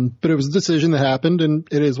 But it was a decision that happened and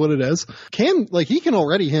it is what it is. Cam, like he can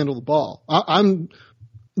already handle the ball. I'm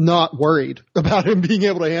not worried about him being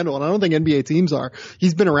able to handle it. I don't think NBA teams are.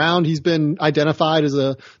 He's been around. He's been identified as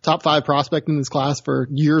a top 5 prospect in this class for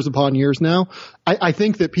years upon years now. I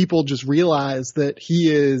think that people just realize that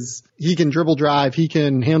he can dribble drive. He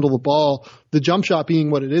can handle the ball. The jump shot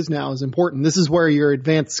being what it is now is important. This is where your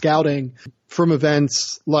advanced scouting from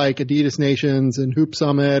events like Adidas Nations and Hoop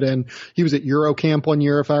Summit, and he was at Eurocamp one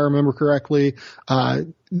year, if I remember correctly.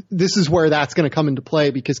 This is where that's going to come into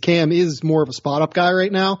play because Cam is more of a spot up guy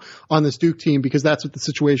right now on this Duke team because that's what the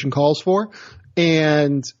situation calls for.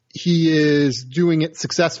 And he is doing it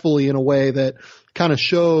successfully in a way that kind of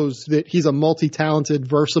shows that he's a multi-talented,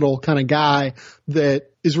 versatile kind of guy that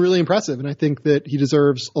is really impressive. And I think that he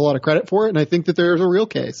deserves a lot of credit for it. And I think that there's a real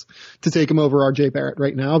case to take him over RJ Barrett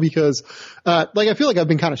right now because, I feel like I've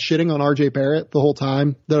been kind of shitting on RJ Barrett the whole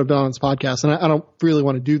time that I've been on this podcast. And I don't really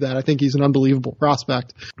want to do that. I think he's an unbelievable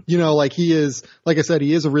prospect. You know, like he is, like I said,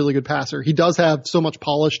 he is a really good passer. He does have so much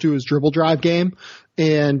polish to his dribble drive game.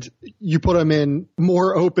 And you put him in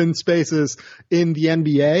more open spaces in the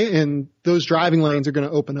NBA and those driving lanes are going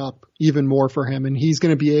to open up even more for him. And he's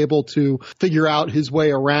going to be able to figure out his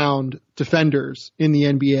way around defenders in the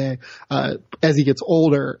NBA, as he gets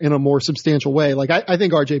older in a more substantial way. Like I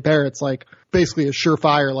think RJ Barrett's like basically a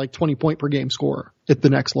surefire, like 20 point per game scorer at the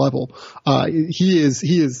next level. He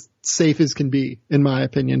is safe as can be in my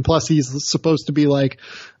opinion. Plus he's supposed to be like,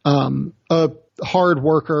 a hard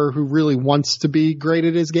worker who really wants to be great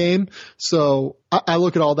at his game. So I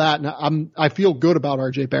look at all that and I feel good about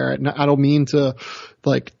RJ Barrett and I don't mean to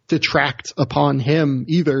like detract upon him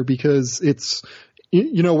either because it's,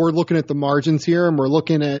 you know, we're looking at the margins here and we're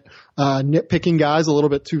looking at, nitpicking guys a little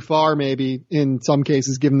bit too far maybe in some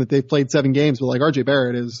cases given that they've played 7 games, but like RJ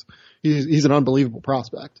Barrett he's an unbelievable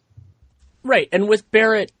prospect. Right, and with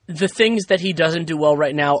Barrett, the things that he doesn't do well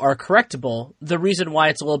right now are correctable. The reason why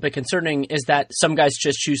it's a little bit concerning is that some guys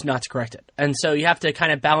just choose not to correct it. And so you have to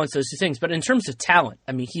kind of balance those two things. But in terms of talent,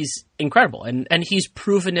 I mean, he's incredible. And he's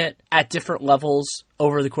proven it at different levels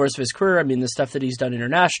over the course of his career. I mean, the stuff that he's done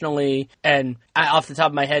internationally. And off the top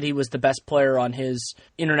of my head, he was the best player on his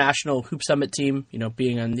international Hoop Summit team. You know,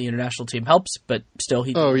 being on the international team helps, but still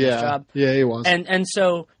he did his job. Yeah, he was. And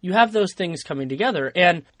so you have those things coming together.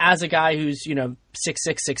 And as a guy who's, 6'6",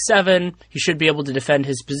 6'7", he should be able to defend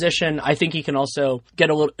his position. I think he can also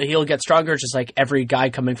he'll get stronger just like every guy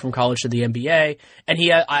coming from college to the NBA. And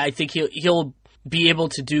I think he'll be able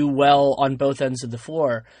to do well on both ends of the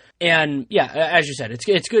floor. And yeah, as you said,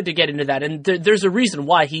 it's good to get into that. And there's a reason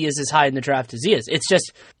why he is as high in the draft as he is. It's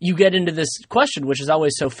just you get into this question, which is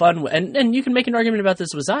always so fun. And you can make an argument about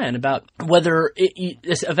this with Zion, about whether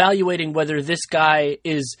evaluating whether this guy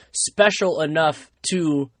is special enough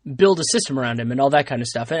to build a system around him and all that kind of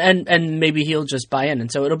stuff. And maybe he'll just buy in.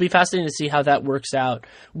 And so it'll be fascinating to see how that works out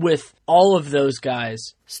with all of those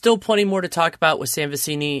guys. Still plenty more to talk about with Sam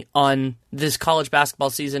Vecenie on this college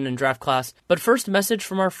basketball season and draft class. But first, a message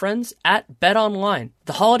from our friends at BetOnline.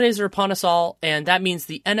 The holidays are upon us all, and that means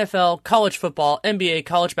the NFL, college football, NBA,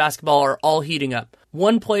 college basketball are all heating up.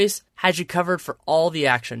 One place has you covered for all the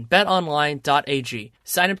action. BetOnline.ag.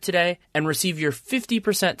 Sign up today and receive your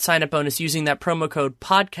 50% sign-up bonus using that promo code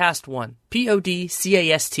PODCAST1.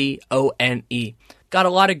 PODCASTONE. Got a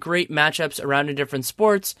lot of great matchups around in different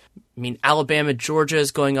sports. I mean, Alabama, Georgia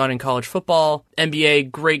is going on in college football. NBA,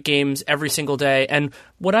 great games every single day. And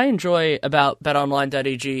what I enjoy about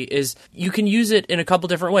betonline.ag is you can use it in a couple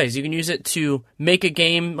different ways. You can use it to make a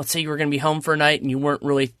game. Let's say you were going to be home for a night and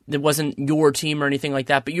it wasn't your team or anything like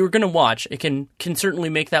that, but you were going to watch. It can certainly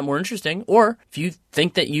make that more interesting. Or if you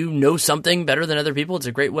think that you know something better than other people, it's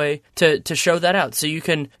a great way to show that out. So you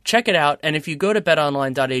can check it out. And if you go to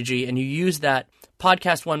betonline.ag and you use that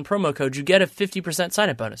Podcast1 promo code, you get a 50%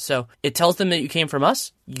 sign-up bonus. So it tells them that you came from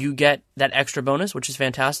us. You get that extra bonus, which is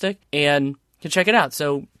fantastic, and you can check it out.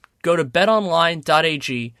 So go to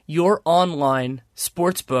betonline.ag, your online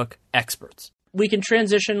sportsbook experts. We can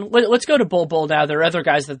transition. Let's go to Bol Bol now. There are other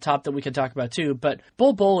guys at the top that we could talk about too, but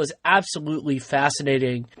Bol Bol is absolutely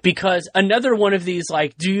fascinating because another one of these,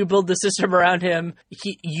 like, do you build the system around him?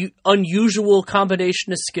 Unusual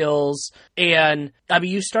combination of skills. And I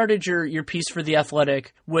mean, you started your piece for The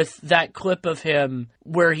Athletic with that clip of him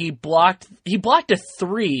where he blocked a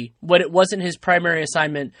 3 when it wasn't his primary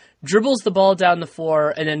assignment dribbles the ball down the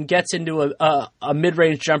floor, and then gets into a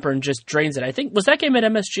mid-range jumper and just drains it. I think, was that game at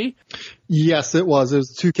MSG? Yes, it was. It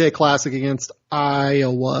was 2K Classic against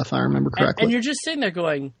Iowa, if I remember correctly. And you're just sitting there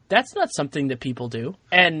going, that's not something that people do.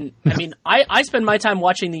 And, I mean, I spend my time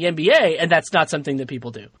watching the NBA, and that's not something that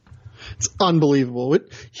people do. It's unbelievable.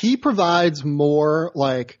 He provides more,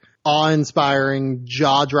 like, awe-inspiring,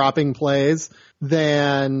 jaw-dropping plays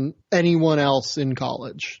than anyone else in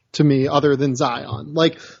college, to me, other than Zion.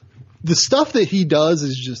 Like, the stuff that he does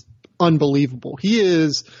is just unbelievable. He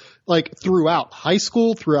is, like, throughout high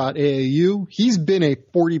school, throughout AAU, he's been a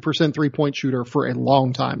 40% three-point shooter for a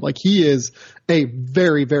long time. Like, he is a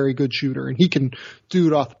very, very good shooter, and he can do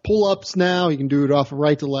it off pull-ups now. He can do it off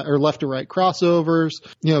right to left or left to right crossovers.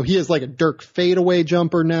 You know, he has like a Dirk fadeaway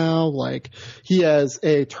jumper now. Like, he has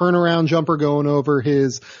a turnaround jumper going over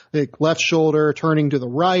his like left shoulder, turning to the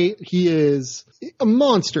right. He is a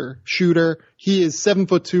monster shooter. He is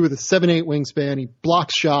 7'2" with a 7'8" wingspan. He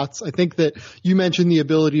blocks shots. I think that you mentioned the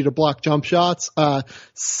ability to block jump shots.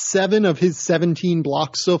 7 of his 17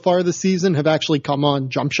 blocks so far this season have actually come on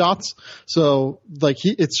jump shots. So, like,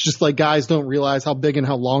 it's just like guys don't realize how big and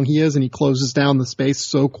how long he is, and he closes down the space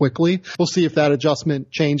so quickly. We'll see if that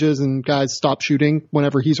adjustment changes and guys stop shooting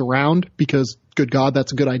whenever he's around, because good God,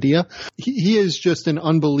 that's a good idea. He is just an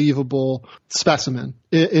unbelievable specimen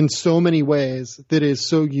in so many ways that is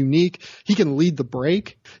so unique. He can lead the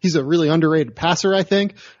break. He's a really underrated passer, I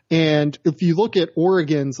think. And if you look at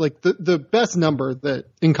Oregon's, like the best number that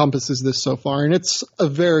encompasses this so far, and it's a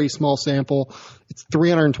very small sample, it's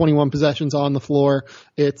 321 possessions on the floor.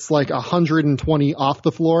 It's like 120 off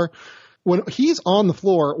the floor. When he's on the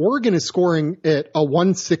floor, Oregon is scoring at a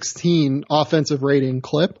 116 offensive rating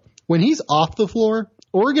clip. When he's off the floor,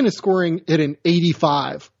 Oregon is scoring at an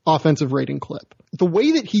 85 offensive rating clip. The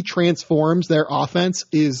way that he transforms their offense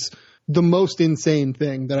is the most insane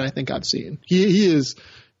thing that I think I've seen. He is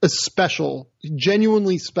a special,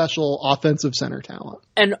 genuinely special offensive center talent.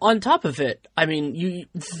 And on top of it, I mean, you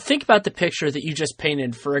think about the picture that you just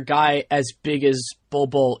painted for a guy as big as Bol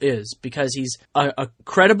Bol is, because he's a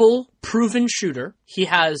credible, proven shooter. He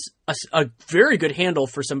has a very good handle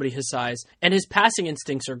for somebody his size, and his passing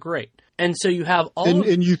instincts are great. And so you have all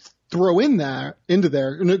and you throw into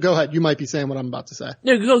there. No, go ahead. You might be saying what I'm about to say.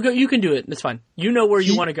 No, go. You can do it. It's fine. You know where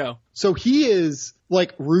you want to go. So he is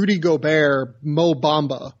like Rudy Gobert, Mo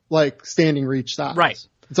Bamba, like standing reach size. Right.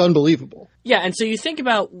 It's unbelievable. Yeah, and so you think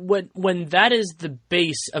about when that is the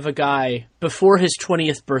base of a guy before his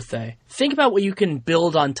 20th birthday, think about what you can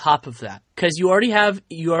build on top of that. Because you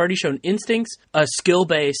already shown instincts, a skill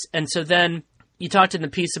base, and so then you talked in the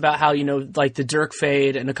piece about how, you know, like the Dirk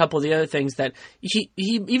fade and a couple of the other things that he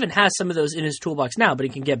even has some of those in his toolbox now, but he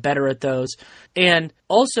can get better at those. And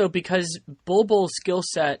also because Bol Bol's skill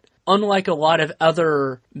set, unlike a lot of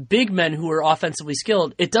other big men who are offensively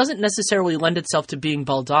skilled, it doesn't necessarily lend itself to being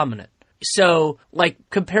ball dominant. So, like,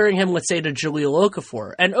 comparing him, let's say, to Jahlil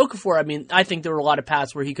Okafor. And Okafor, I mean, I think there were a lot of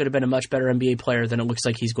paths where he could have been a much better NBA player than it looks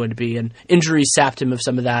like he's going to be. And injuries sapped him of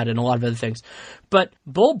some of that and a lot of other things. But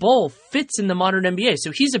Bol Bol fits in the modern NBA.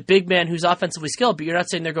 So he's a big man who's offensively skilled, but you're not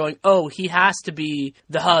saying they're going, oh, he has to be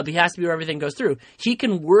the hub. He has to be where everything goes through. He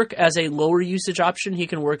can work as a lower usage option. He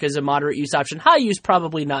can work as a moderate use option. High use,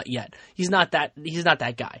 probably not yet. He's not that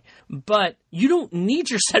guy. But you don't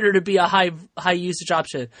need your center to be a high usage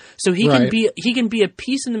option. So he can be a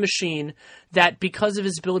piece in the machine that, because of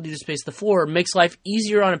his ability to space the floor, makes life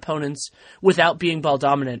easier on opponents without being ball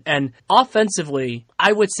dominant. And offensively,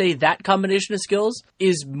 I would say that combination of skills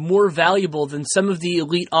is more valuable than some of the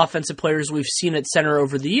elite offensive players we've seen at center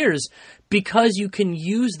over the years, because you can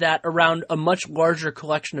use that around a much larger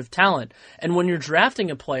collection of talent. And when you're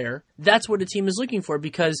drafting a player, that's what a team is looking for,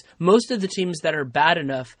 because most of the teams that are bad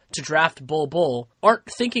enough to draft Bol Bol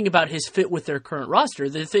aren't thinking about his fit with their current roster.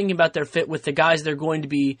 They're thinking about their fit with the guys they're going to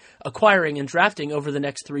be acquiring and drafting over the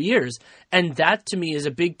next 3 years. And that, to me, is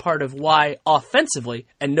a big part of why offensively,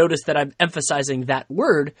 and notice that I'm emphasizing that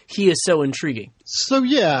word, he is so intriguing. So,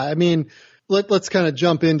 yeah, I mean, let's kind of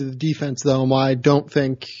jump into the defense, though, and why I don't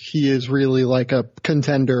think he is really like a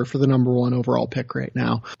contender for the number 1 overall pick right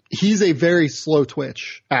now. He's a very slow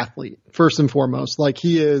twitch athlete, first and foremost. Like,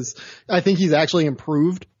 I think he's actually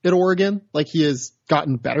improved at Oregon. Like, he has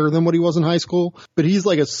gotten better than what he was in high school, but he's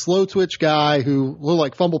like a slow twitch guy who will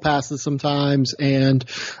like fumble passes sometimes and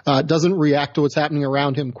doesn't react to what's happening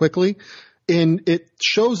around him quickly. And it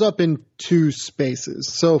shows up in 2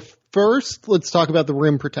 spaces. So first, let's talk about the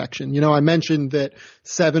rim protection. You know, I mentioned that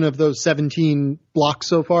 7 of those 17 blocks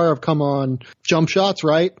so far have come on jump shots,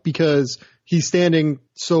 right? Because he's standing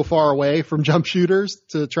so far away from jump shooters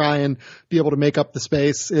to try and be able to make up the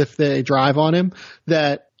space if they drive on him,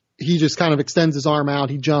 that he just kind of extends his arm out,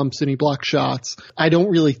 he jumps, and he blocks shots. I don't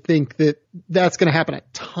really think that that's going to happen a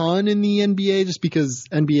ton in the NBA just because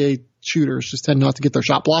NBA shooters just tend not to get their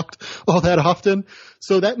shot blocked all that often.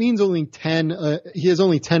 So that means he has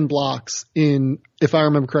only 10 blocks in, if I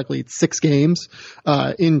remember correctly, it's 6 games,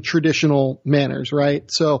 in traditional manners, right?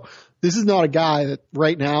 So this is not a guy that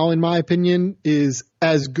right now, in my opinion, is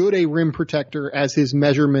as good a rim protector as his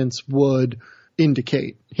measurements would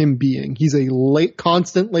indicate him being. He's a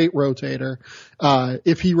constant late rotator.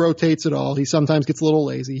 If he rotates at all, he sometimes gets a little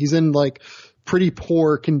lazy. He's in like pretty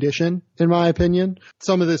poor condition, in my opinion.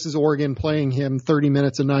 Some of this is Oregon playing him 30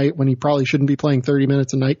 minutes a night when he probably shouldn't be playing 30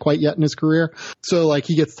 minutes a night quite yet in his career. So like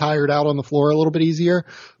he gets tired out on the floor a little bit easier.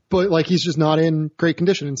 But like he's just not in great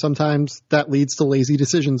condition, and sometimes that leads to lazy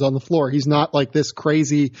decisions on the floor. He's not like this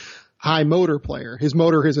crazy high motor player. His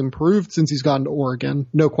motor has improved since he's gotten to Oregon.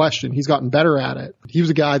 No question. He's gotten better at it. He was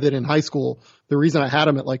a guy that in high school, the reason I had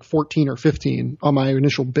him at like 14 or 15 on my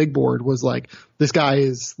initial big board was like, this guy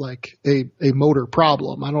is like a motor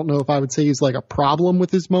problem. I don't know if I would say he's like a problem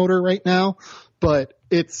with his motor right now, but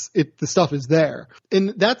the stuff is there.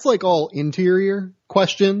 And that's like all interior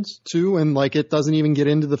questions too. And like, it doesn't even get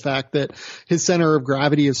into the fact that his center of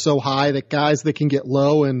gravity is so high that guys that can get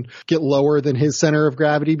low and get lower than his center of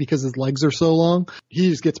gravity because his legs are so long, he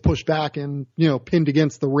just gets pushed back and, pinned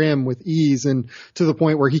against the rim with ease, and to the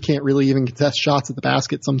point where he can't really even contest shots at the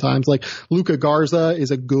basket sometimes. Like Luka Garza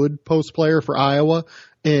is a good post player for Iowa,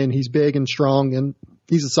 and he's big and strong, and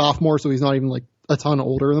he's a sophomore, so he's not even like a ton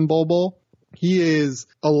older than Bol Bol. He is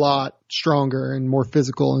a lot stronger and more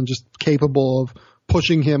physical and just capable of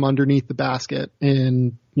pushing him underneath the basket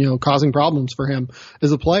and, causing problems for him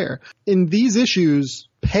as a player. And these issues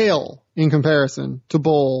pale in comparison to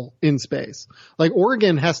Bol in space. Like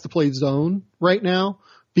Oregon has to play zone right now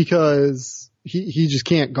because he just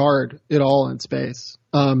can't guard it all in space.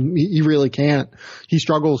 He really can't. He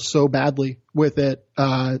struggles so badly with it,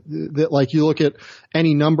 that like you look at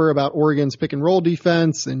any number about Oregon's pick and roll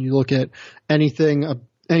defense and you look at any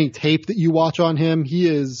tape that you watch on him, he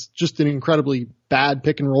is just an incredibly bad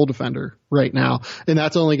pick and roll defender right now. And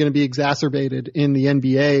that's only going to be exacerbated in the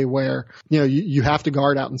NBA where, you have to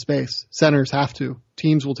guard out in space. Centers have to.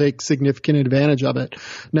 Teams will take significant advantage of it.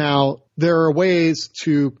 Now, there are ways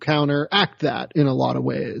to counteract that in a lot of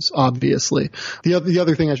ways, obviously. The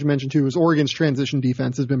other thing I should mention too is Oregon's transition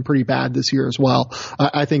defense has been pretty bad this year as well.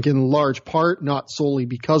 I think in large part, not solely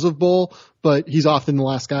because of Bol, but he's often the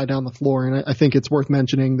last guy down the floor. And I think it's worth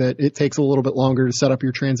mentioning that it takes a little bit longer to set up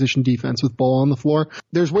your transition defense with Bol on the floor.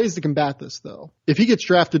 There's ways to combat this though. If he gets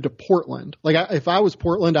drafted to Portland, if I was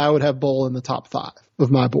Portland, I would have Bol in the top 5 of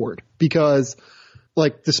my board because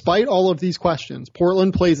despite all of these questions,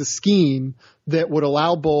 Portland plays a scheme that would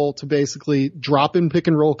allow Bol to basically drop in pick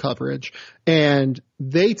and roll coverage, and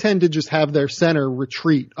they tend to just have their center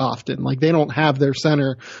retreat often. Like they don't have their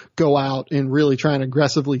center go out and really try and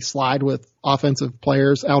aggressively slide with offensive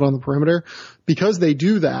players out on the perimeter. Because they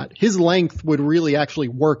do that, his length would really actually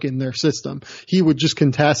work in their system. He would just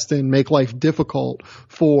contest and make life difficult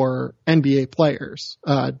for NBA players,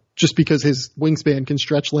 just because his wingspan can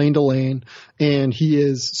stretch lane to lane, and he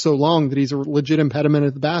is so long that he's a legit impediment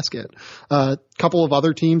at the basket. A couple of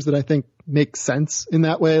other teams that I think make sense in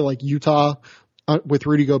that way, like Utah, with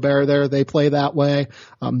Rudy Gobert there, they play that way.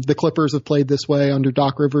 The Clippers have played this way under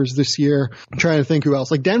Doc Rivers this year. I'm trying to think who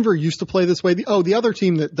else. Like Denver used to play this way. The other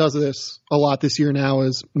team that does this a lot this year now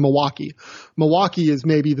is Milwaukee. Milwaukee is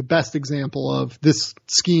maybe the best example of this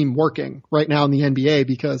scheme working right now in the NBA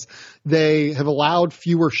because they have allowed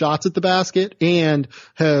fewer shots at the basket and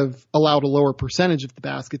have allowed a lower percentage of the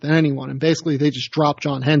basket than anyone. And basically they just drop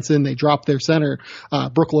John Henson. They drop their center,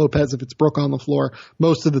 Brook Lopez, if it's Brook on the floor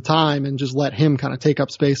most of the time, and just let him kind of take up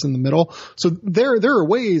space in the middle. So there are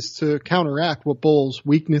ways to counteract what Bol's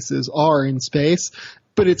weaknesses are in space,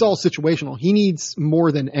 but it's all situational. He needs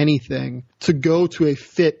more than anything to go to a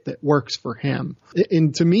fit that works for him.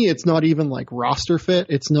 And to me, it's not even like roster fit.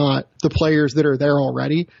 It's not the players that are there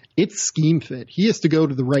already. It's scheme fit. He has to go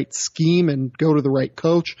to the right scheme and go to the right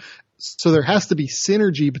coach. So there has to be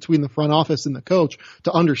synergy between the front office and the coach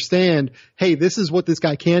to understand, hey, this is what this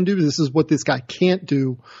guy can do. This is what this guy can't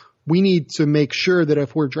do. We need to make sure that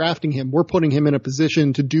if we're drafting him, we're putting him in a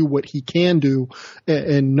position to do what he can do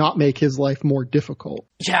and not make his life more difficult.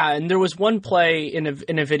 Yeah, and there was one play in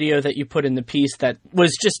a video that you put in the piece that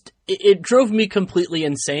was just, it drove me completely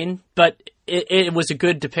insane, but it was a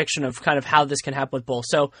good depiction of kind of how this can happen with Bull.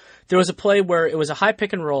 So there was a play where it was a high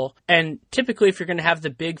pick and roll, and typically if you're going to have the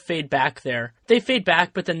big fade back there, they fade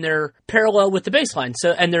back, but then they're parallel with the baseline.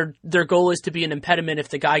 So, and their goal is to be an impediment if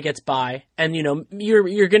the guy gets by, and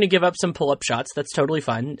you're going to give up some pull-up shots. That's totally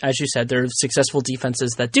fine. As you said, there are successful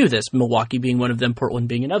defenses that do this, Milwaukee being one of them, Portland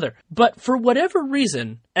being another. But for whatever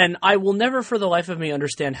reason, and I will never for the life of me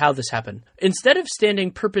understand how this happened, instead of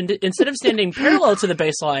standing parallel to the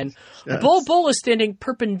baseline, yes. Bull is standing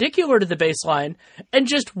perpendicular to the baseline and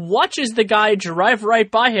just watches the guy drive right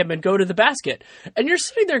by him and go to the basket. And you're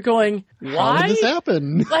sitting there going, why? How did this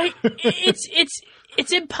happen? Like,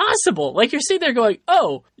 it's impossible. Like, you're sitting there going,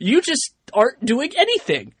 oh, you just aren't doing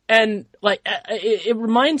anything. And like, it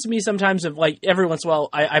reminds me sometimes of, like, every once in a while,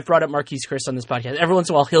 I've brought up Marquise Chris on this podcast. Every once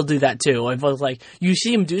in a while, he'll do that too. I've like, you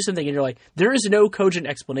see him do something and you're like, there is no cogent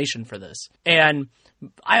explanation for this. And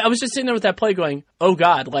I was just sitting there with that play going, oh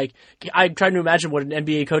God, like, I'm trying to imagine what an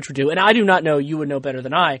NBA coach would do. And I do not know, you would know better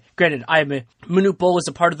than I. Granted, Manute Bol is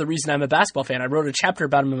a part of the reason I'm a basketball fan. I wrote a chapter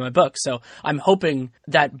about him in my book. So I'm hoping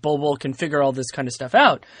that Bol can figure all this kind of stuff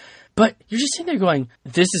out. But you're just sitting there going,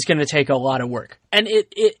 this is going to take a lot of work. And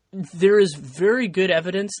there is very good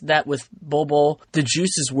evidence that with Bol, the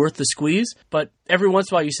juice is worth the squeeze. But every once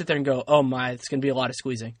in a while you sit there and go, oh my, it's going to be a lot of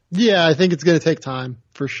squeezing. Yeah, I think it's going to take time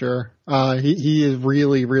for sure. He is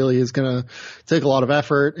really, really is going to take a lot of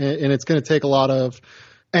effort, and it's going to take a lot of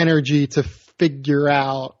energy to figure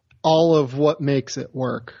out all of what makes it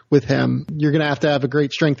work with him. You're going to have a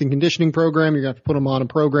great strength and conditioning program. You're going to have to put him on a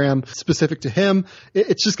program specific to him.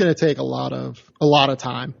 It's just going to take a lot of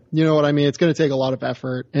time. You know what I mean? It's going to take a lot of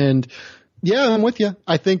effort. And yeah, I'm with you.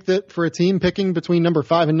 I think that for a team picking between number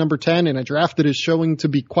 5 and number 10 in a draft that is showing to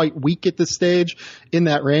be quite weak at this stage in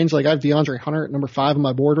that range, like I have DeAndre Hunter at number 5 on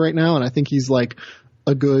my board right now, and I think he's like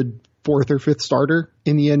a good 4th or 5th starter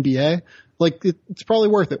in the NBA. Like, it's probably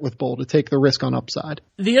worth it with Bol to take the risk on upside.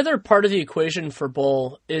 The other part of the equation for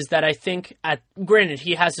Bol is that I think, granted,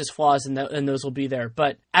 he has his flaws and those will be there,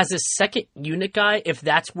 but as a second unit guy, if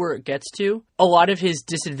that's where it gets to, a lot of his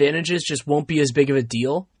disadvantages just won't be as big of a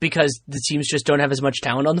deal because the teams just don't have as much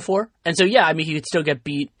talent on the floor. And so, yeah, I mean, he could still get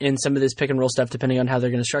beat in some of this pick and roll stuff depending on how they're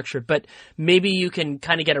going to structure it, but maybe you can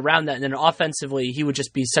kind of get around that, and then offensively, he would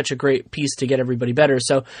just be such a great piece to get everybody better.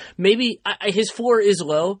 So maybe his floor is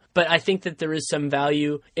low, but I think that there is some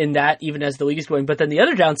value in that even as the league is going. But then the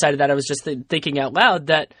other downside of that, I was just thinking out loud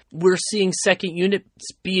that we're seeing second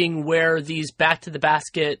units being where these back to the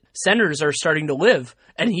basket centers are starting to live,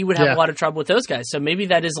 and he would have a lot of trouble with those guys. So maybe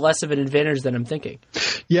that is less of an advantage than I'm thinking.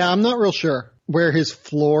 Yeah, I'm not real sure where his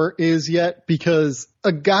floor is yet, because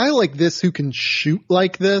a guy like this who can shoot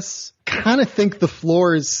like this, kind of think the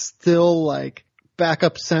floor is still like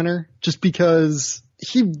backup center, just because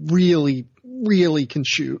he really can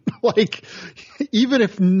shoot. Like, even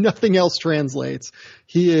if nothing else translates,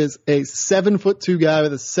 he is a 7'2" guy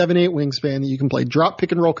with a 7'8" wingspan that you can play drop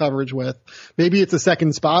pick and roll coverage with. Maybe it's a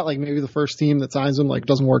second spot, like maybe the first team that signs him like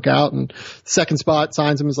doesn't work out, and second spot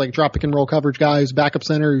signs him as like drop pick and roll coverage guy who's backup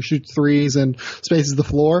center who shoots threes and spaces the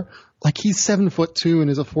floor. Like, he's 7'2" and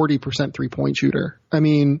is a 40% 3-point shooter. I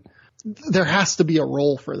mean, there has to be a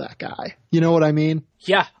role for that guy. You know what I mean?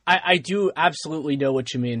 Yeah, I do absolutely know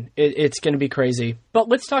what you mean. It's going to be crazy. But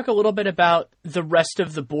let's talk a little bit about the rest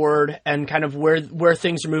of the board and kind of where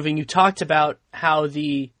things are moving. You talked about how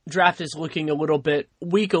the draft is looking a little bit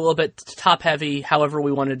weak, a little bit top heavy, however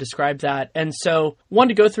we want to describe that. And so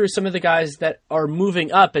wanted to go through some of the guys that are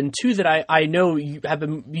moving up, and two that I know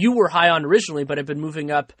you were high on originally, but have been moving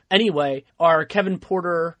up anyway, are Kevin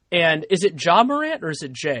Porter and is it Ja Morant or is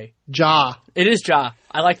it Jay? Ja. It is Ja.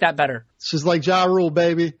 I like that better. It's just like Ja Rule,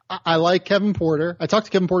 baby. I like Kevin Porter. I talked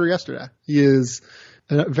to Kevin Porter yesterday. He is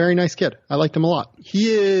a very nice kid. I liked him a lot.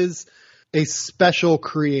 He is a special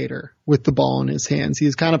creator with the ball in his hands. He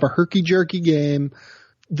is kind of a herky-jerky game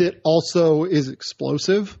that also is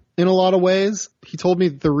explosive in a lot of ways. He told me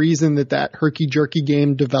that the reason that herky-jerky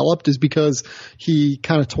game developed is because he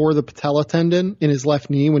kind of tore the patella tendon in his left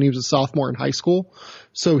knee when he was a sophomore in high school.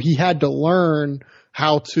 So he had to learn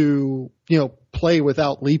how to, play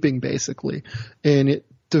without leaping, basically. And it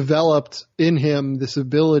developed in him this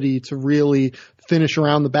ability to really finish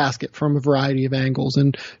around the basket from a variety of angles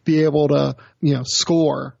and be able to,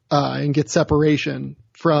 score and get separation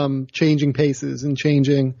from changing paces and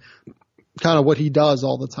changing kind of what he does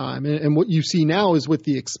all the time. And what you see now is with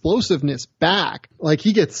the explosiveness back, like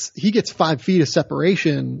he gets 5 feet of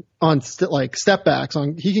separation on step backs.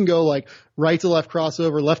 He can go like right to left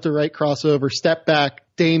crossover, left to right crossover, step back,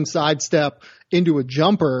 dame sidestep into a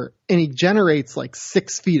jumper, and he generates like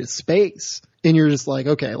 6 feet of space and you're just like,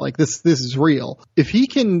 okay, like this is real. If he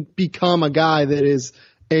can become a guy that is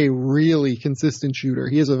a really consistent shooter,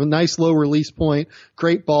 he has a nice low release point,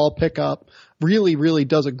 great ball pickup, really, really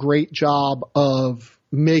does a great job of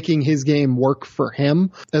making his game work for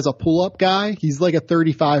him as a pull-up guy. He's like a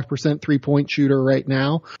 35% three-point shooter right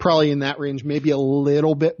now, probably in that range, maybe a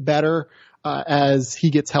little bit better as he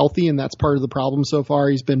gets healthy, and that's part of the problem so far.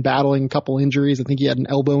 He's been battling a couple injuries. I think he had an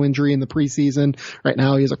elbow injury in the preseason. Right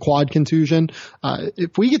now he has a quad contusion.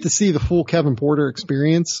 If we get to see the full Kevin Porter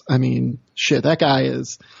experience, I mean, shit, that guy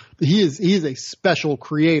he is a special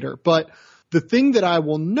creator. But the thing that I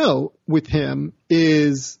will note with him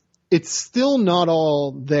is it's still not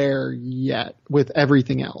all there yet with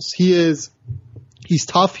everything else. He's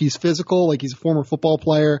tough. He's physical. Like, he's a former football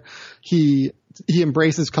player. He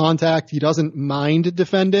embraces contact. He doesn't mind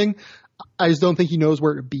defending. I just don't think he knows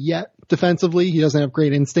where to be yet defensively. He doesn't have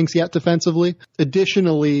great instincts yet defensively.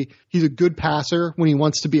 Additionally, he's a good passer when he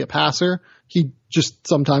wants to be a passer. He just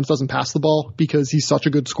sometimes doesn't pass the ball because he's such a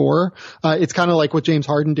good scorer. It's kind of like what James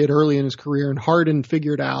Harden did early in his career, and Harden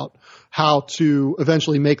figured out how to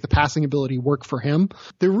eventually make the passing ability work for him.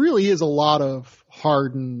 There really is a lot of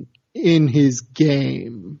Harden in his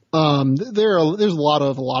game. There's a lot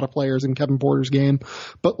of players in Kevin Porter's game,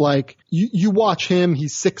 but like you watch him,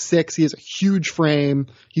 he's 6'6", he has a huge frame.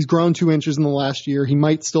 He's grown 2 inches in the last year. He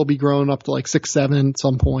might still be growing up to like 6'7" at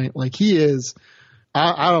some point. Like, he is,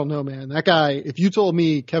 I don't know, man. That guy, if you told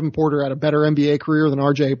me Kevin Porter had a better NBA career than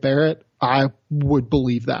RJ Barrett, I would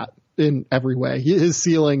believe that in every way. His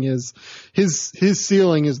ceiling is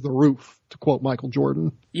the roof, to quote Michael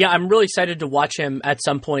Jordan. Yeah, I'm really excited to watch him at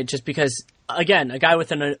some point, just because, again, a guy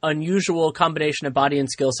with an unusual combination of body and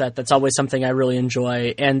skill set, that's always something I really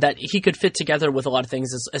enjoy, and that he could fit together with a lot of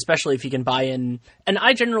things, especially if he can buy in. And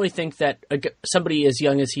I generally think that somebody as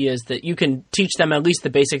young as he is, that you can teach them at least the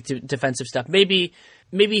basic defensive stuff. Maybe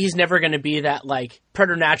he's never going to be that, like,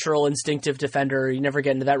 preternatural instinctive defender. You never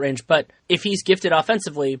get into that range. But if he's gifted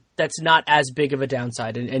offensively, that's not as big of a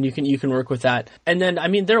downside, and you can work with that. And then, I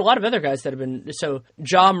mean, there are a lot of other guys that have been, so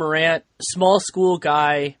Ja Morant, small school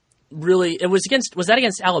guy, really, was that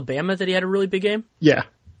against Alabama that he had a really big game? Yeah.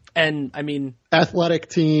 And I mean, athletic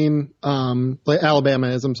team, like Alabama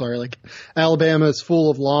is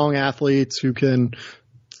full of long athletes who can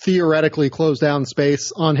theoretically close down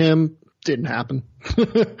space on him. Didn't happen.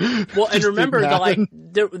 Well, and remember,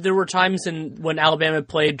 there were times when Alabama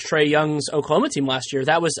played Trae Young's Oklahoma team last year.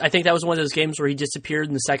 I think that was one of those games where he disappeared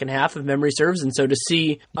in the second half, if memory serves. And so to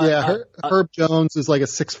see, Herb Jones is like a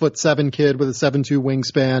 6'7" kid with a 7'2"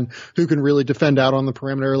 wingspan who can really defend out on the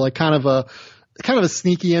perimeter, like kind of a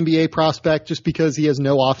sneaky NBA prospect, just because he has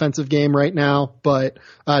no offensive game right now. But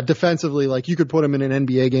defensively, like, you could put him in an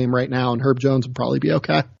NBA game right now, and Herb Jones would probably be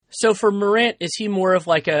okay. So for Morant, is he more of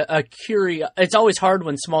like a it's always hard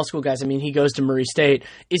when small school guys, I mean, he goes to Murray State.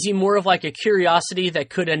 Is he more of like a curiosity that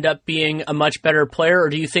could end up being a much better player, or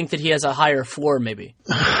do you think that he has a higher floor maybe?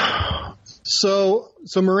 So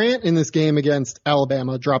Morant in this game against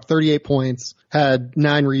Alabama dropped 38 points, had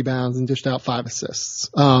 9 rebounds, and dished out 5 assists.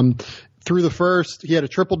 Through the first, he had a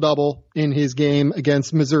triple-double in his game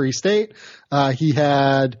against Missouri State. He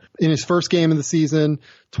had, in his first game of the season,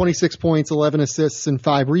 26 points, 11 assists, and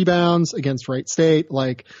 5 rebounds against Wright State.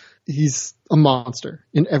 Like, he's a monster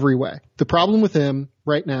in every way. The problem with him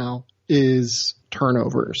right now is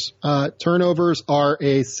turnovers. Turnovers are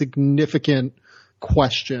a significant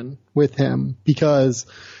question with him, because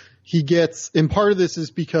and part of this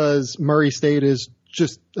is because Murray State is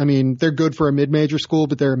they're good for a mid-major school,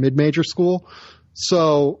 but they're a mid-major school.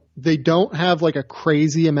 So they don't have like a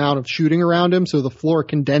crazy amount of shooting around him. So the floor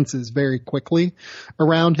condenses very quickly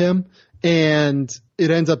around him. And it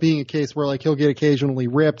ends up being a case where, like, he'll get occasionally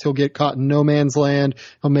ripped. He'll get caught in no man's land.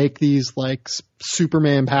 He'll make these like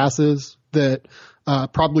Superman passes that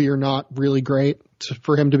probably are not really great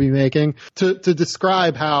for him to be making. To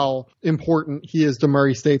describe how important he is to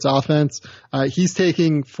Murray State's offense, he's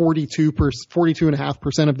taking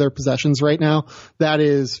 42.5% of their possessions right now. That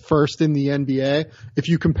is first in the NBA. If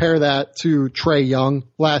you compare that to Trae Young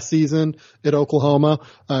last season at Oklahoma,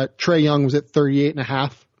 Trae Young was at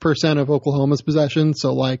 38.5% of Oklahoma's possessions.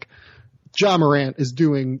 So, like, Ja Morant is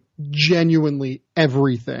doing genuinely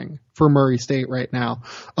everything for Murray State right now.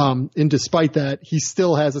 And despite that, he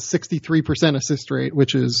still has a 63% assist rate,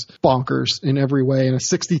 which is bonkers in every way, and a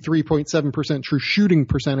 63.7% true shooting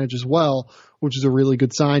percentage as well, which is a really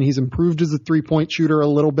good sign. He's improved as a 3-point shooter a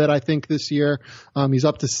little bit, I think, this year. He's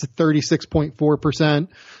up to 36.4%.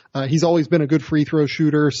 He's always been a good free throw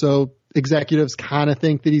shooter, so executives kind of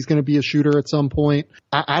think that he's going to be a shooter at some point.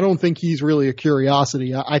 I don't think he's really a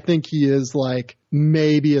curiosity. I think he is like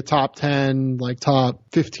maybe a top 10, like top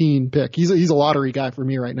 15 pick. He's a lottery guy for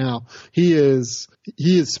me right now. He is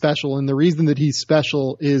special. And the reason that he's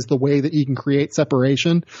special is the way that he can create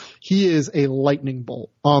separation. He is a lightning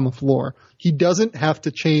bolt on the floor. He doesn't have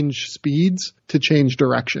to change speeds to change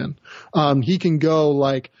direction. He can go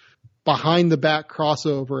like behind the back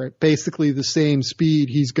crossover at basically the same speed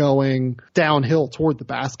he's going downhill toward the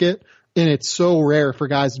basket. And it's so rare for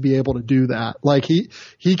guys to be able to do that. Like he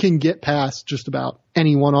can get past just about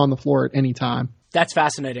anyone on the floor at any time. That's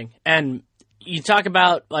fascinating. And you talk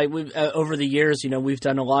about like we've over the years, we've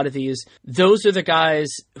done a lot of these. Those are the guys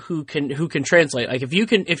who can translate. Like if you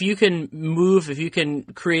can move, if you can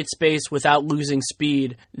create space without losing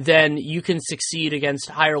speed, then you can succeed against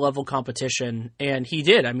higher level competition. And he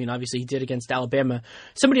did. I mean, obviously he did against Alabama.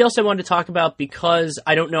 Somebody else I wanted to talk about, because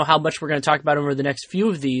I don't know how much we're going to talk about over the next few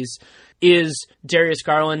of these, is Darius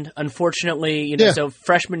Garland. Unfortunately, so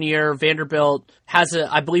freshman year, Vanderbilt has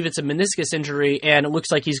I believe it's a meniscus injury, and it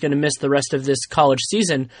looks like he's going to miss the rest of this college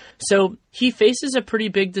season. So he faces a pretty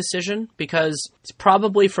big decision, because it's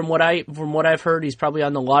probably, from what I've heard, he's probably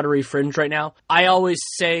on the lottery fringe right now. I always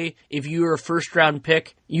say if you're a first round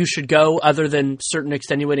pick, you should go, other than certain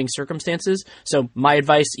extenuating circumstances. So my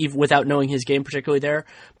advice, even without knowing his game particularly there.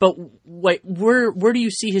 But where do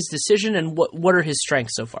you see his decision, and what are his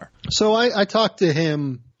strengths so far? So I talked to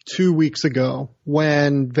him 2 weeks ago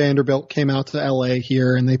when Vanderbilt came out to LA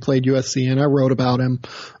here and they played USC, and I wrote about him.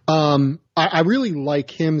 I really like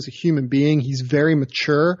him as a human being. He's very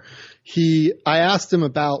mature. I asked him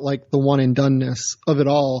about like the one and doneness of it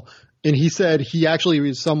all. And he said he actually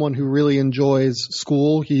is someone who really enjoys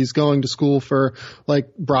school. He's going to school for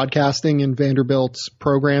like broadcasting in Vanderbilt's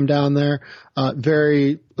program down there.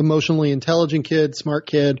 Very emotionally intelligent kid, smart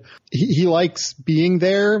kid. He likes being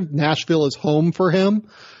there. Nashville is home for him.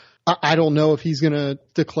 I don't know if he's going to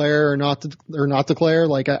declare or not declare.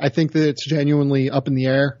 Like, I think that it's genuinely up in the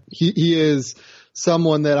air. He is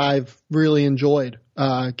someone that I've really enjoyed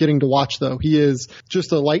getting to watch, though. He is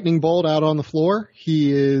just a lightning bolt out on the floor.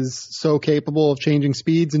 He is so capable of changing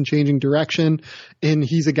speeds and changing direction. And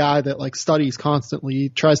he's a guy that like studies constantly. He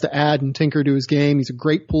tries to add and tinker to his game. He's a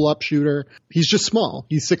great pull-up shooter. He's just small.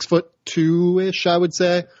 He's 6'2" I would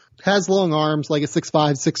say. Has long arms, like a 6'5",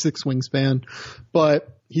 6'6" wingspan,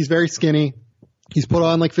 but he's very skinny. He's put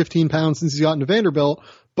on like 15 pounds since he's gotten to Vanderbilt,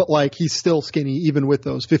 but like he's still skinny even with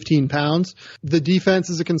those 15 pounds. The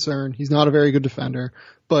defense is a concern. He's not a very good defender,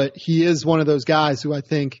 but he is one of those guys who I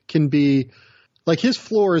think can be like, his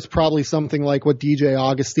floor is probably something like what DJ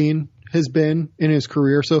Augustine has been in his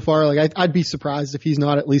career so far. Like I'd be surprised if he's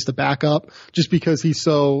not at least a backup, just because he's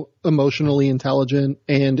so emotionally intelligent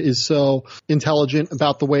and is so intelligent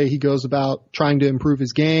about the way he goes about trying to improve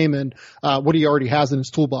his game and what he already has in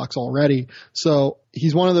his toolbox already. So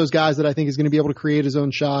he's one of those guys that I think is going to be able to create his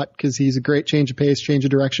own shot, because he's a great change of pace, change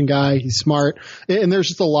of direction guy. He's smart, and there's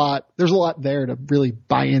just a lot there to really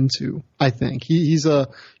buy into. I think he's a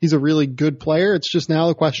really good player. It's just now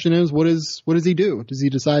the question is, what does he do? Does he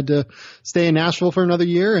decide to stay in Nashville for another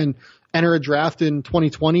year and enter a draft in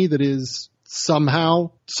 2020 that is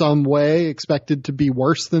somehow, some way expected to be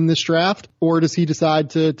worse than this draft? Or does he decide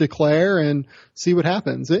to declare and see what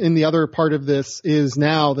happens? And the other part of this is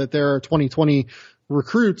now that there are 2020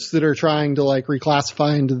 recruits that are trying to like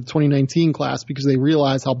reclassify into the 2019 class because they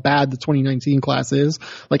realize how bad the 2019 class is.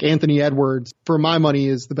 Like Anthony Edwards, for my money,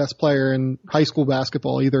 is the best player in high school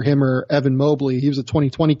basketball, either him or Evan Mobley. He was a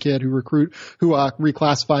 2020 kid who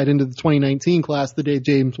reclassified into the 2019 class the day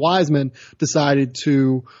James Wiseman decided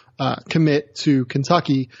to commit to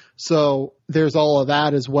Kentucky. So there's all of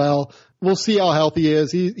that as well. We'll see how healthy he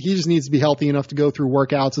is. He just needs to be healthy enough to go through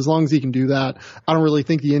workouts. As long as he can do that, I don't really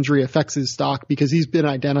think the injury affects his stock, because he's been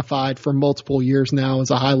identified for multiple years now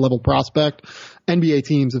as a high-level prospect. NBA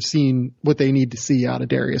teams have seen what they need to see out of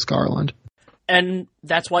Darius Garland. And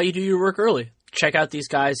that's why you do your work early. Check out these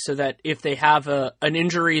guys so that if they have an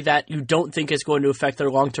injury that you don't think is going to affect their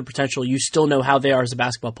long-term potential, you still know how they are as a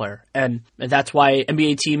basketball player. And that's why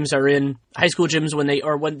NBA teams are in high school gyms when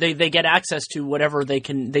they get access to whatever they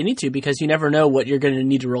need to, because you never know what you're going to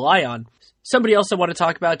need to rely on. Somebody else I want to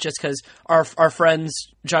talk about, just because our friends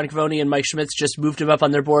John Cavoni and Mike Schmitz just moved him up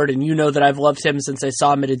on their board, and you know that I've loved him since I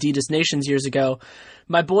saw him at Adidas Nations years ago.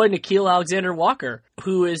 My boy Nickeil Alexander-Walker,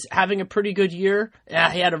 who is having a pretty good year. Yeah,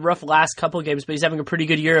 he had a rough last couple of games, but he's having a pretty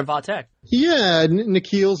good year at Va-Tech. Yeah,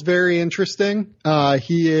 Nickeil's very interesting.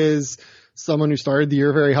 He is someone who started the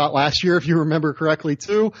year very hot last year, if you remember correctly,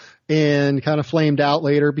 too. and kind of flamed out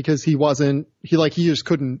later because he just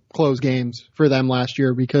couldn't close games for them last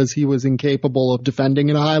year because he was incapable of defending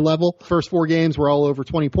at a high level. First 4 games were all over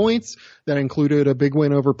 20 points. That included a big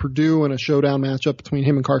win over Purdue and a showdown matchup between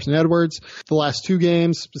him and Carson Edwards. The last 2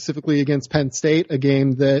 games, specifically against Penn State, a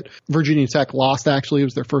game that Virginia Tech lost, actually. It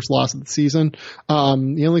was their first loss of the season. He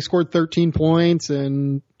only scored 13 points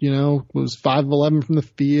and, was 5 of 11 from the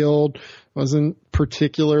field. Wasn't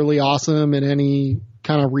particularly awesome in any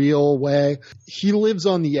kind of real way. He lives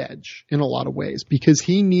on the edge in a lot of ways because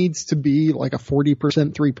he needs to be like a 40%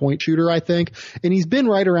 3-point shooter, I think. And he's been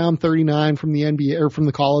right around 39 from the NBA or from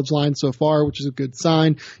the college line so far, which is a good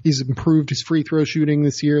sign. He's improved his free throw shooting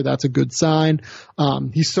this year. That's a good sign.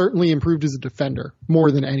 He's certainly improved as a defender more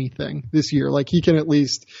than anything this year. Like he can at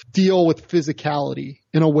least deal with physicality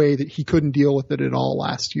in a way that he couldn't deal with it at all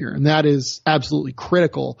last year. And that is absolutely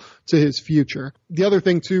critical to his future. The other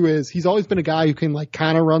thing too is he's always been a guy who can like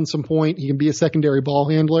kind of run some point. He can be a secondary ball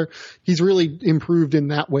handler. He's really improved in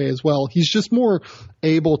that way as well. He's just more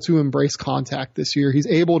able to embrace contact this year. He's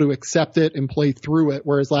able to accept it and play through it,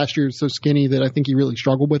 whereas last year he was so skinny that I think he really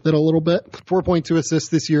struggled with it a little bit. 4.2 assists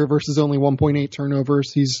this year versus only 1.8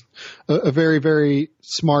 turnovers. He's a very, very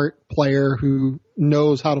smart player who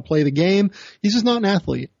knows how to play the game. He's just not an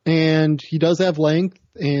athlete, and he does have length,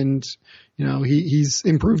 and he's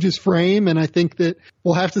improved his frame, and I think that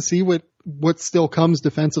we'll have to see what still comes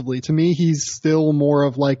defensively. To me, he's still more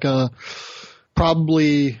of like a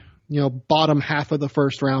probably bottom half of the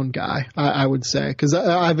first round guy, I would say, because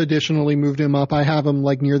I've additionally moved him up. I have him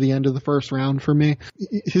like near the end of the first round for me.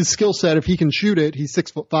 His skill set, if he can shoot it, he's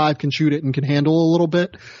 6'5", can shoot it and can handle a little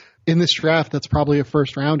bit. In this draft, that's probably a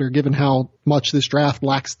first rounder given how much this draft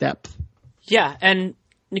lacks depth. Yeah, and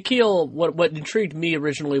Nikhil, what intrigued me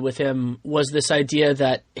originally with him was this idea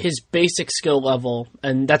that his basic skill level,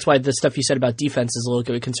 and that's why the stuff you said about defense is a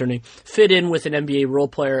little bit concerning, fit in with an NBA role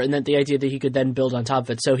player, and then the idea that he could then build on top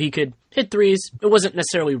of it. So he could hit threes. It wasn't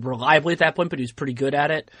necessarily reliably at that point, but he was pretty good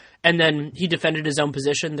at it. And then he defended his own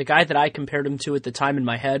position. The guy that I compared him to at the time in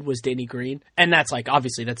my head was Danny Green. And that's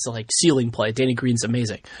obviously that's the ceiling play. Danny Green's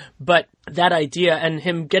amazing. But that idea and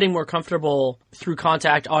him getting more comfortable through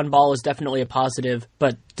contact on ball is definitely a positive,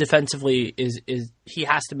 but defensively is he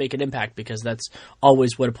has to make an impact because that's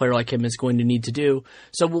always what a player like him is going to need to do.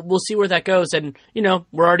 So we'll see where that goes. And,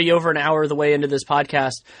 we're already over an hour of the way into this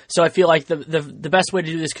podcast. So I feel like the best way to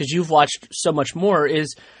do this, because you've watched so much more,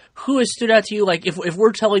 is who has stood out to you? Like if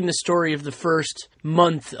we're telling the story of the first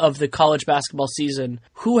month of the college basketball season,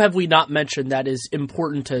 who have we not mentioned that is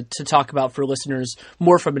important to talk about for listeners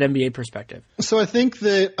more from an NBA perspective? So I think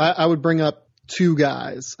that I would bring up 2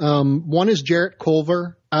 guys. One is Jarrett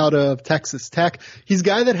Culver out of Texas Tech. He's a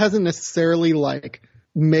guy that hasn't necessarily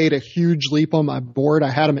made a huge leap on my board. I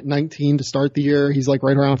had him at 19 to start the year. He's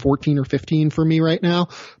right around 14 or 15 for me right now,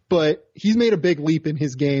 but he's made a big leap in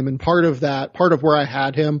his game. And part of where I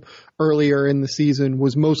had him earlier in the season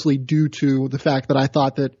was mostly due to the fact that I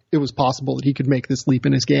thought that it was possible that he could make this leap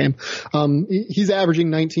in his game. He's averaging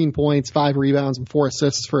 19 points, 5 rebounds, and 4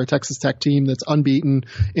 assists for a Texas Tech team that's unbeaten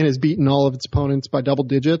and has beaten all of its opponents by double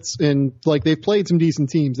digits. And they've played some decent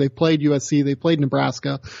teams. They've played USC, they've played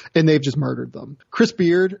Nebraska, and they've just murdered them. Chris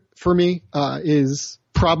Beard, for me, is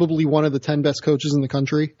probably one of the 10 best coaches in the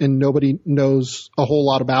country, and nobody knows a whole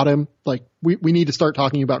lot about him. We need to start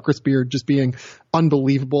talking about Chris Beard just being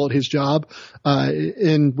unbelievable at his job.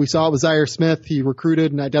 And we saw it with Zaire Smith. He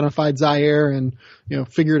recruited and identified Zaire and,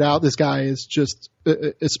 figured out this guy is just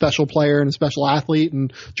a special player and a special athlete.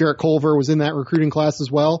 And Jarrett Culver was in that recruiting class as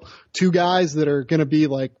well. 2 guys that are going to be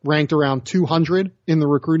ranked around 200 in the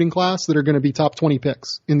recruiting class that are going to be top 20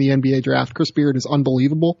 picks in the NBA draft. Chris Beard is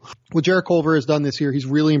unbelievable. What Jarrett Culver has done this year, he's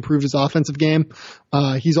really improved his offensive game.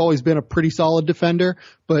 He's always been a pretty solid defender,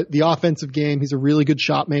 but the offensive game, he's a really good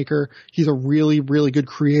shot maker. He's a really, really good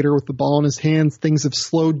creator with the ball in his hands. Things have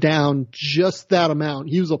slowed down just that amount.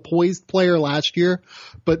 He was a poised player last year,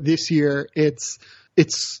 but this year it's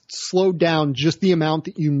slowed down just the amount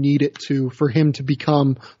that you need it to for him to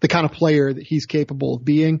become the kind of player that he's capable of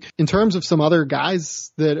being. In terms of some other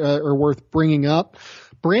guys that are worth bringing up,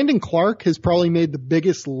 Brandon Clark has probably made the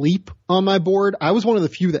biggest leap on my board. I was one of the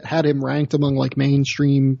few that had him ranked among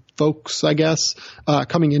mainstream folks, I guess.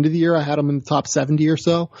 Coming into the year, I had him in the top 70 or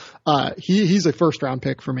so. He's a first round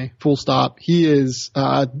pick for me, full stop. He is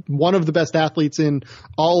one of the best athletes in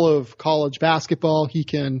all of college basketball. He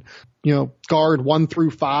can guard 1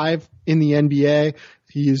 through 5 in the NBA.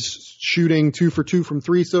 He's shooting 2 for 2 from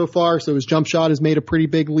 3 so far, so his jump shot has made a pretty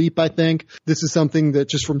big leap, I think. This is something that,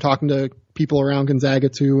 just from talking to people around Gonzaga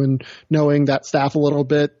too and knowing that staff a little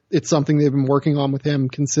bit, it's something they've been working on with him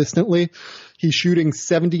consistently. He's shooting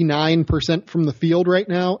 79% from the field right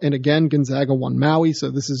now. And again, Gonzaga won Maui,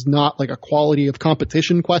 so this is not like a quality of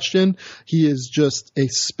competition question. He is just a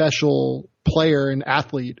special player and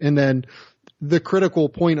athlete. And then the critical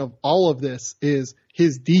point of all of this is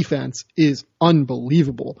his defense is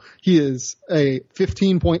unbelievable. He is a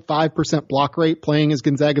 15.5% block rate, playing as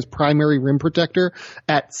Gonzaga's primary rim protector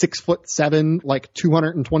at 6'7", like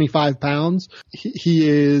 225 pounds. He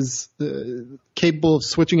is capable of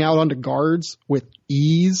switching out onto guards with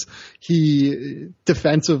ease. He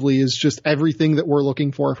defensively is just everything that we're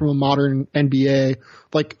looking for from a modern NBA,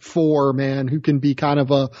 like four man who can be kind of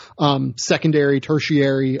a secondary,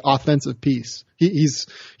 tertiary offensive piece. He's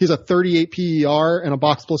a 38 PER and a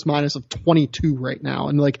box plus minus of 22 right now.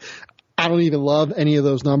 And like, I don't even love any of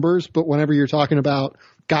those numbers, but whenever you're talking about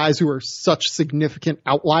guys who are such significant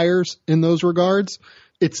outliers in those regards,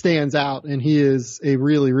 it stands out, and he is a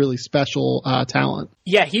really, really special talent.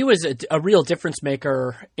 Yeah, he was a real difference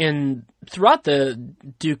maker throughout the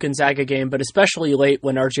Duke Gonzaga game, but especially late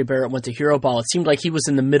when RJ Barrett went to hero ball. It seemed like he was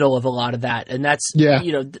in the middle of a lot of that, and that's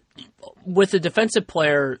with a defensive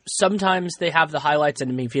player, sometimes they have the highlights,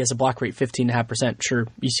 and I mean, if he has a block rate 15.5%, sure,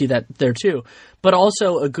 you see that there too. But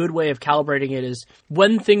also a good way of calibrating it is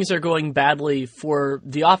when things are going badly for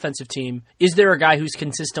the offensive team, is there a guy who's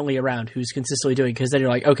consistently around, who's consistently doing? Because then you're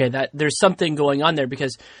like, okay, that there's something going on there,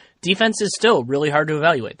 because defense is still really hard to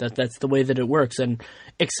evaluate. That's the way that it works. And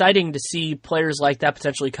exciting to see players like that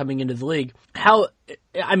potentially coming into the league.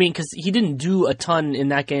 Because he didn't do a ton in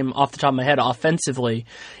that game off the top of my head offensively.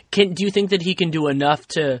 Do you think that he can do enough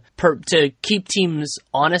to keep teams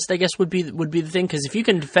honest, I guess would be the thing? Because if you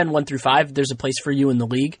can defend 1 through 5, there's a place for you in the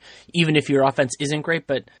league, even if your offense isn't great,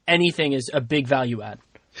 but anything is a big value add.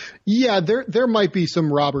 Yeah, there might be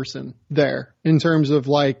some Robertson there in terms of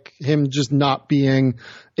like him just not being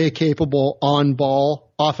a capable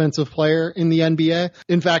on-ball offensive player in the NBA.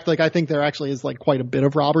 In fact, like I think there actually is like quite a bit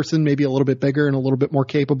of Robertson, maybe a little bit bigger and a little bit more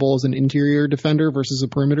capable as an interior defender versus a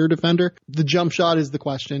perimeter defender. The jump shot is the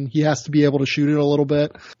question. He has to be able to shoot it a little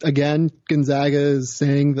bit. Again, Gonzaga is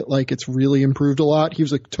saying that like it's really improved a lot. He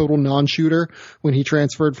was a total non-shooter when he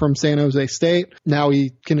transferred from San Jose State. Now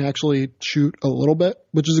he can actually shoot a little bit,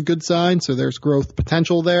 which is a good sign. So there's growth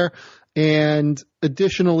potential there. And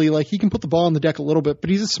additionally, like he can put the ball on the deck a little bit, but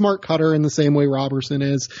he's a smart cutter in the same way Robertson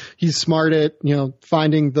is. He's smart at,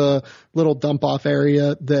 finding the little dump off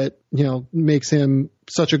area that, makes him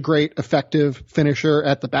such a great effective finisher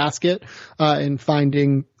at the basket, and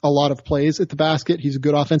finding a lot of plays at the basket. He's a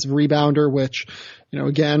good offensive rebounder, which,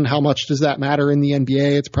 again, how much does that matter in the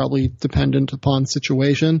NBA? It's probably dependent upon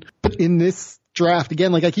situation. But in this draft,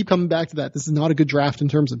 again, like I keep coming back to that. This is not a good draft in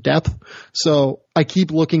terms of depth. So I keep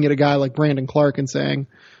looking at a guy like Brandon Clark and saying,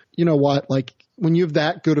 you know what, like when you have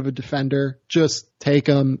that good of a defender, just take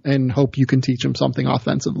him and hope you can teach him something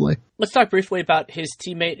offensively. Let's talk briefly about his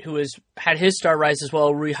teammate who has had his star rise as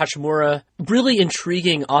well, Rui Hachimura. Really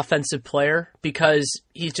intriguing offensive player because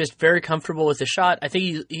he's just very comfortable with the shot. I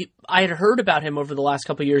think I had heard about him over the last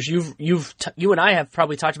couple of years. You and I have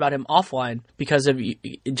probably talked about him offline because of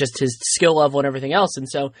just his skill level and everything else. And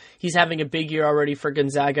so he's having a big year already for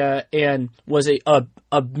Gonzaga and was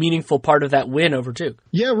a meaningful part of that win over Duke.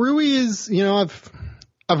 Yeah, Rui is,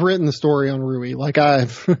 I've written the story on Rui. Like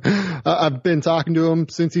I've been talking to him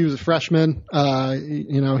since he was a freshman.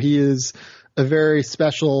 He is a very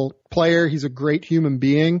special player. He's a great human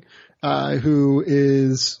being, who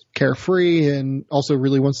is carefree and also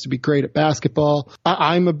really wants to be great at basketball.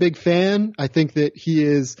 I'm a big fan. I think that he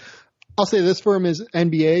is, I'll say this from his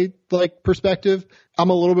NBA perspective. I'm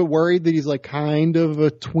a little bit worried that he's like kind of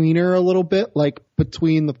a tweener a little bit, like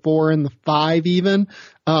between the 4 and the 5 even.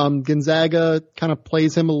 Gonzaga kind of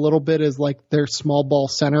plays him a little bit as like their small ball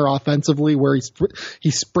center offensively, where he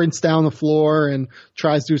sprints down the floor and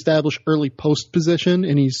tries to establish early post position,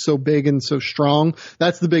 and he's so big and so strong.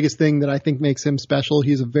 That's the biggest thing that I think makes him special.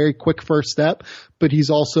 He's a very quick first step, but he's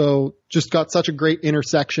also just got such a great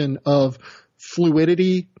intersection of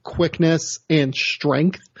fluidity, quickness, and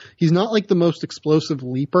strength. He's not like the most explosive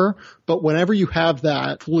leaper, but whenever you have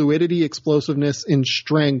that fluidity, explosiveness, and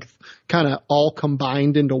strength kind of all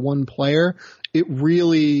combined into one player, it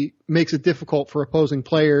really makes it difficult for opposing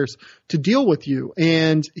players to deal with you.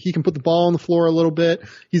 And he can put the ball on the floor a little bit.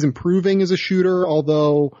 He's improving as a shooter,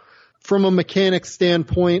 although From a mechanics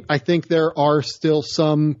standpoint, I think there are still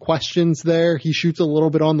some questions there. He shoots a little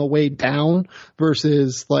bit on the way down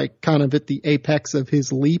versus like kind of at the apex of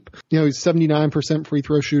his leap. You know, he's 79% free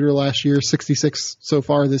throw shooter last year, 66 so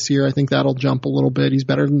far this year. I think that'll jump a little bit. He's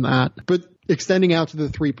better than that. But extending out to the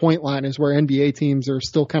 3-point line is where NBA teams are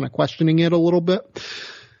still kind of questioning it a little bit.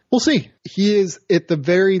 We'll see. He is at the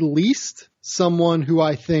very least someone who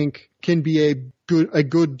I think can be a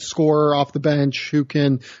good scorer off the bench who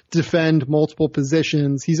can defend multiple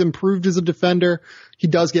positions. He's improved as a defender. He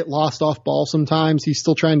does get lost off ball sometimes. He's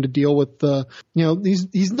still trying to deal with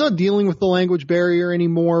he's not dealing with the language barrier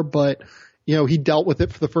anymore, but he dealt with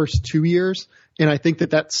it for the first 2 years. And I think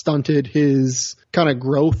that stunted his kind of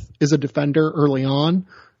growth as a defender early on.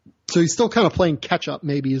 So he's still kind of playing catch up,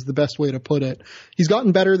 maybe is the best way to put it. He's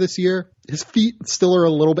gotten better this year. His feet still are a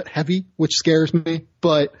little bit heavy, which scares me,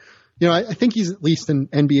 but I think he's at least an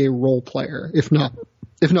NBA role player, if not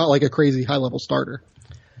like a crazy high-level starter.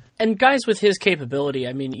 And guys with his capability,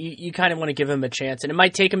 I mean, you kind of want to give him a chance. And it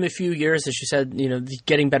might take him a few years, as you said,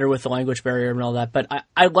 getting better with the language barrier and all that. But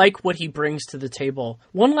I like what he brings to the table.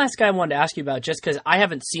 One last guy I wanted to ask you about, just because I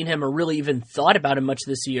haven't seen him or really even thought about him much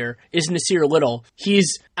this year, is Nasir Little.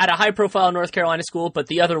 He's at a high-profile North Carolina school, but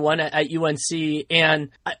the other one at UNC. And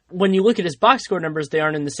when you look at his box score numbers, they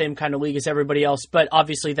aren't in the same kind of league as everybody else. But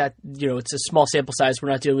obviously that, it's a small sample size. We're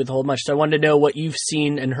not dealing with a whole much. So I wanted to know what you've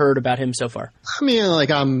seen and heard about him so far. I mean,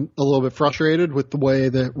 I'm a little bit frustrated with the way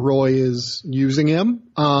that Roy is using him.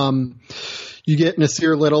 You get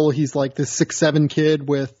Nasir Little. He's like this 6'7" kid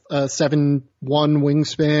with a 7'1"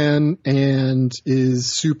 wingspan and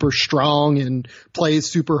is super strong and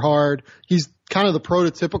plays super hard. He's kind of the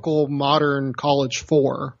prototypical modern college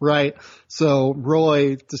 4, right? So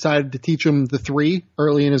Roy decided to teach him the 3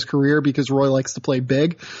 early in his career because Roy likes to play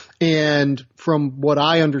big. And from what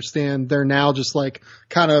I understand, they're now just like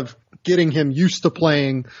kind of getting him used to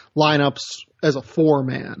playing lineups as a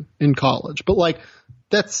 4-man in college. But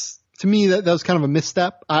to me, that was kind of a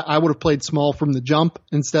misstep. I would have played small from the jump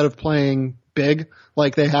instead of playing big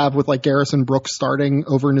like they have with like Garrison Brooks starting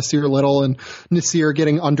over Nasir Little and Nasir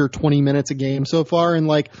getting under 20 minutes a game so far. And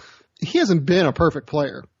he hasn't been a perfect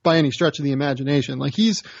player by any stretch of the imagination.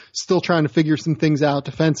 He's still trying to figure some things out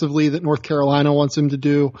defensively that North Carolina wants him to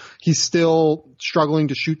do. He's still struggling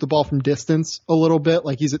to shoot the ball from distance a little bit.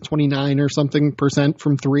 He's at 29 or something %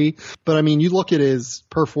 from 3. But I mean, you look at his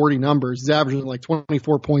per 40 numbers, he's averaging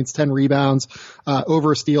 24 points, 10 rebounds,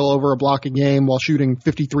 over a steal, over a block a game while shooting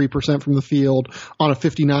 53% from the field on a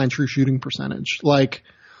 59 true shooting percentage.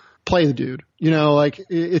 Play the dude,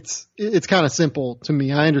 it's kind of simple to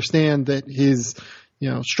me. I understand that he's,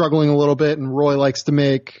 struggling a little bit and Roy likes to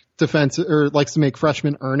make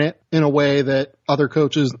freshmen earn it in a way that other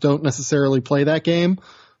coaches don't necessarily play that game.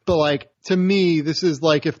 But to me, this is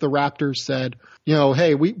if the Raptors said,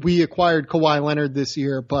 hey, we acquired Kawhi Leonard this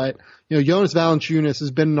year, but Jonas Valanciunas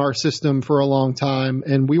has been in our system for a long time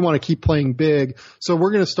and we want to keep playing big. So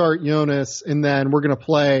we're going to start Jonas and then we're going to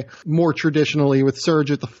play more traditionally with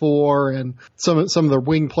Serge at the 4 and some of the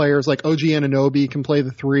wing players like OG Anunoby can play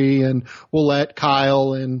the 3 and we'll let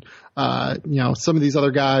Kyle and some of these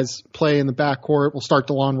other guys play in the backcourt. We'll start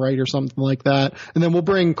DeLon Wright or something like that. And then we'll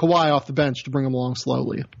bring Kawhi off the bench to bring him along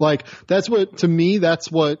slowly. That's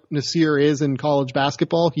what Nasir is in college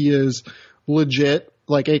basketball. He is legit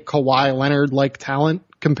a Kawhi Leonard talent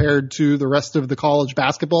compared to the rest of the college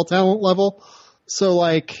basketball talent level. So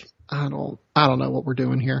I don't know what we're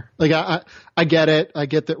doing here. I get it. I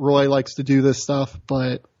get that Roy likes to do this stuff,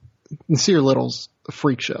 but Nasir Little's a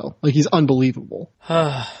freak show. He's unbelievable.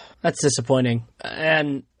 That's disappointing.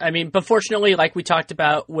 And I mean, but fortunately, like we talked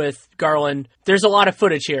about with Garland, there's a lot of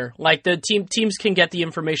footage here. The teams can get the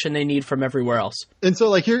information they need from everywhere else. And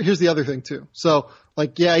so here's the other thing too. So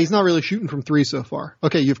yeah, he's not really shooting from 3 so far.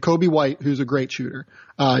 Okay. You have Kobe White, who's a great shooter.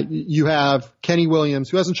 You have Kenny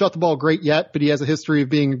Williams, who hasn't shot the ball great yet, but he has a history of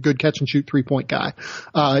being a good catch and shoot 3-point guy.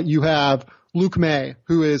 You have Luke May,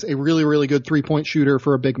 who is a really, really good 3-point shooter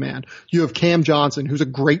for a big man. You have Cam Johnson, who's a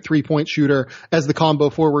great 3-point shooter as the combo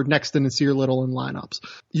forward next to Nasir Little in lineups.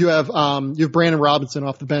 You have Brandon Robinson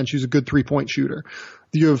off the bench, who's a good 3-point shooter.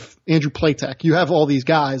 You have Andrew Platek. You have all these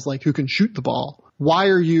guys who can shoot the ball. Why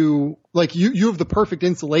are you you have the perfect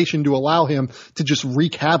insulation to allow him to just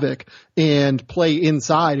wreak havoc and play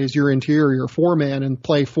inside as your interior 4-man and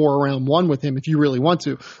play 4 around 1 with him if you really want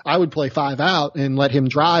to. I would play 5 out and let him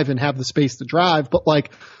drive and have the space to drive. But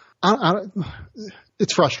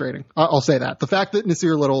it's frustrating. I'll say that. The fact that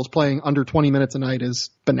Nasir Little is playing under 20 minutes a night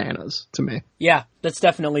is bananas to me. Yeah, that's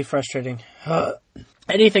definitely frustrating.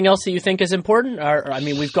 Anything else that you think is important? Or, I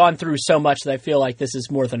mean, we've gone through so much that I feel like this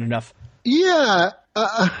is more than enough. Yeah.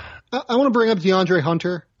 I want to bring up DeAndre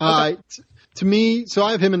Hunter. Okay. To me, so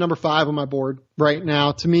I have him at number 5 on my board right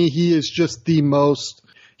now. To me, he is just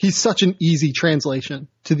he's such an easy translation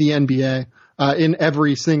to the NBA. In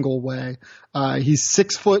every single way. He's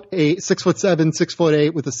 6'8", 6'7",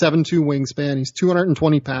 6'8", with a 7'2" wingspan. He's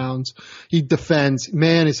 220 pounds. He defends.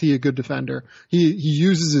 Man, is he a good defender. He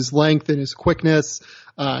uses his length and his quickness.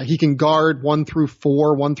 He can guard 1 through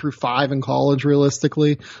 4, 1 through 5 in college,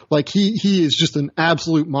 realistically. Like, he is just an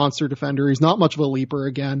absolute monster defender. He's not much of a leaper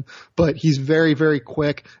again, but he's very, very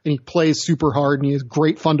quick, and he plays super hard, and he has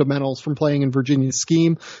great fundamentals from playing in Virginia's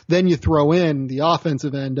scheme. Then you throw in the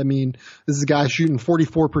offensive end. I mean, this is a guy shooting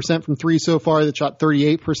 44% from 3 so far, that shot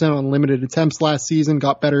 38% on limited attempts last season,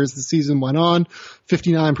 got better as the season went on,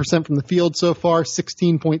 59% from the field so far,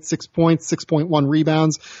 16.6 points, 6.1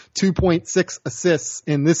 rebounds, 2.6 assists.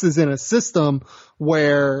 And this is in a system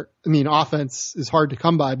where, I mean, offense is hard to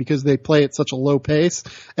come by because they play at such a low pace.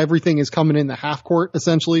 Everything is coming in the half court,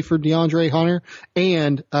 essentially, for DeAndre Hunter.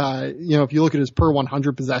 And, if you look at his per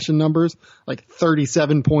 100 possession numbers, like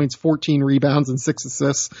 37 points, 14 rebounds, and 6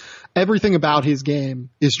 assists, everything about his game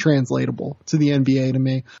is translatable to the NBA to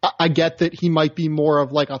me. I get that he might be more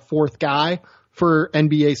of like a fourth guy for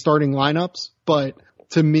NBA starting lineups, but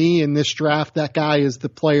to me in this draft, that guy is the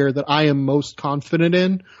player that I am most confident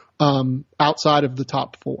in outside of the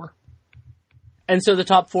top 4. And so the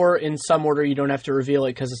top 4 in some order, you don't have to reveal it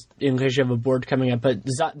because in case you have a board coming up. But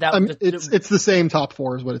it's the same top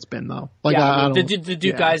 4 as what it's been though. Like yeah, the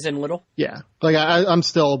Duke guys in Little. Yeah, like I'm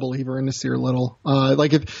still a believer in Nasir Little.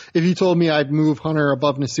 Like if you told me I'd move Hunter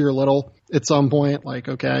above Nasir Little at some point, like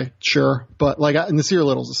okay, sure. But like Nasir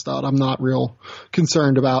Little's a stud. I'm not real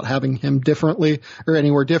concerned about having him differently or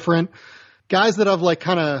anywhere different. Guys that I've like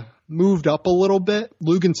kind of moved up a little bit.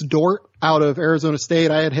 Luguentz Dort out of Arizona State.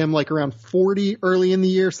 I had him like around 40 early in the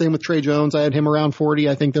year. Same with Trey Jones. I had him around 40.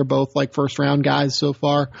 I think they're both like first round guys so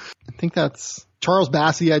far. I think that's Charles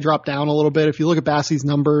Bassey. I dropped down a little bit. If you look at Bassey's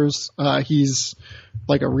numbers, he's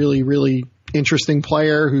like a really, really interesting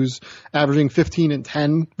player who's averaging 15 and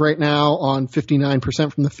 10 right now on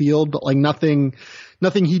 59% from the field, but like nothing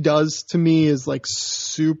he does to me is like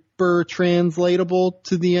super translatable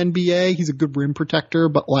to the NBA. He's a good rim protector,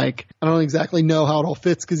 but like I don't exactly know how it all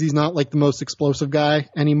fits because he's not like the most explosive guy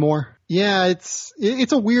anymore. Yeah, it's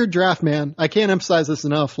a weird draft, man. I can't emphasize this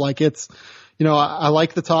enough. Like it's, I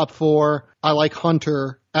like the top 4. I like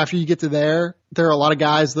Hunter. After you get to there are a lot of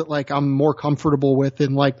guys that like I'm more comfortable with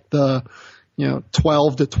in like the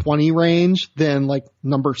 12 to 20 range than like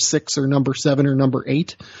number 6 or number 7 or number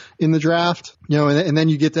 8 in the draft, and then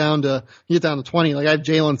you get down to 20. Like I have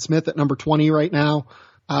Jalen Smith at number 20 right now.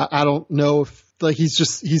 I don't know if like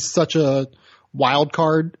he's such a wild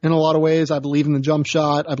card in a lot of ways. I believe in the jump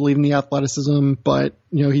shot. I believe in the athleticism, but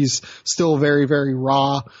he's still very, very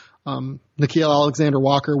raw. Nickeil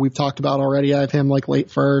Alexander-Walker, we've talked about already. I have him like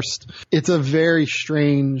late first. It's a very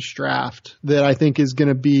strange draft that I think is going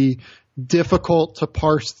to be difficult to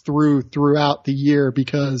parse throughout the year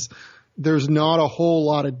because there's not a whole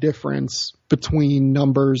lot of difference between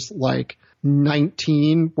numbers like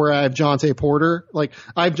 19 where I have Jonte Porter. Like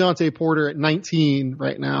I have Jonte Porter at 19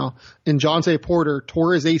 right now, and Jonte Porter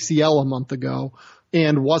tore his ACL a month ago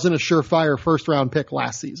and wasn't a surefire first round pick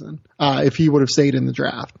last season if he would have stayed in the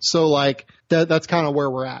draft. So like that's kind of where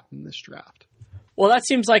we're at in this draft. Well, that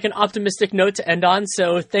seems like an optimistic note to end on.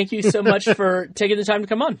 So thank you so much for taking the time to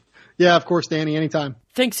come on. Yeah, of course, Danny, anytime.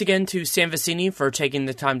 Thanks again to Sam Vecenie for taking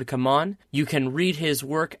the time to come on. You can read his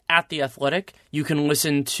work at The Athletic. You can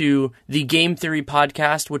listen to the Game Theory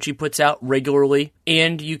podcast, which he puts out regularly.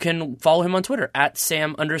 And you can follow him on Twitter at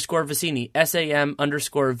Sam_Vecenie,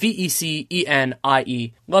 SAM_VECENIE.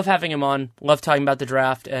 Love having him on. Love talking about the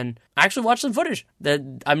draft. And I actually watched some footage.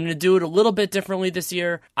 I'm going to do it a little bit differently this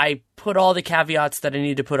year. I put all the caveats that I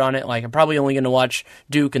need to put on it. Like, I'm probably only going to watch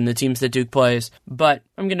Duke and the teams that Duke plays. But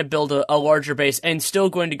I'm going to build a larger base and still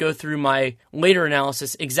going to go through my later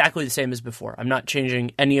analysis exactly the same as before. I'm not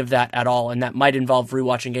changing any of that at all, and that might involve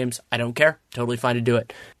rewatching games. I don't care. Totally fine to do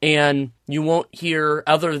it. And you won't hear,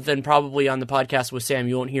 other than probably on the podcast with Sam,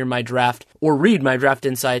 you won't hear my draft or read my draft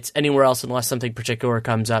insights anywhere else unless something particular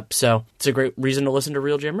comes up. So it's a great reason to listen to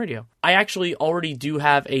Real Jam Radio. I actually already do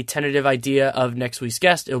have a tentative idea of next week's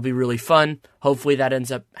guest. It'll be really fun. Hopefully that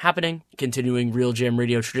ends up happening. Continuing Real Jam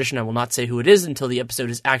Radio tradition, I will not say who it is until the episode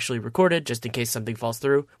is actually recorded, just in case something falls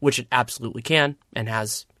through, which it absolutely can and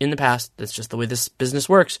has in the past. That's just the way this business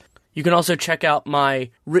works. You can also check out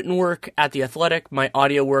my written work at The Athletic, my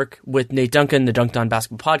audio work with Nate Duncan, the Dunked On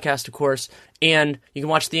Basketball podcast, of course, And you can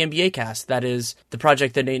watch the NBA cast. That is the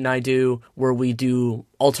project that Nate and I do, where we do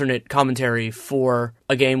alternate commentary for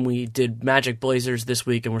a game. We did Magic Blazers this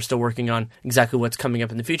week, and we're still working on exactly what's coming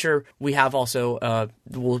up in the future. We have also,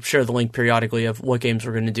 we'll share the link periodically of what games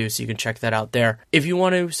we're going to do, so you can check that out there. If you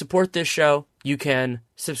want to support this show, you can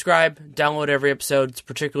subscribe, download every episode. It's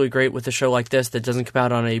particularly great with a show like this that doesn't come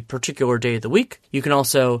out on a particular day of the week. You can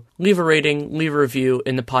also leave a rating, leave a review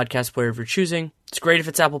in the podcast player of your choosing. It's great if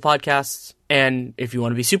it's Apple Podcasts. And if you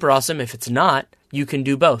want to be super awesome, if it's not, you can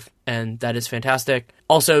do both. And that is fantastic.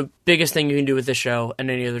 Also, biggest thing you can do with this show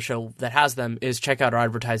and any other show that has them is check out our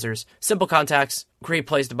advertisers. Simple Contacts, great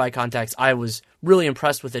place to buy contacts. I was really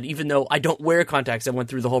impressed with it. Even though I don't wear contacts, I went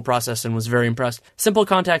through the whole process and was very impressed.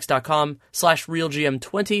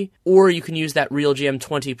 simplecontacts.com/RealGM20, or you can use that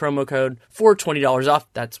RealGM20 promo code for $20 off.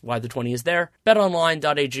 That's why the 20 is there.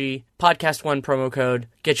 BetOnline.ag, Podcast1 promo code,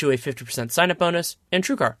 get you a 50% sign-up bonus. And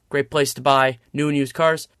TrueCar, great place to buy new and used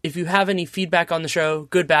cars. If you have any feedback on the show,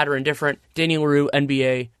 good, bad, or indifferent, Danny Leroux,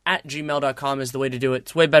 NBA, @gmail.com is the way to do it.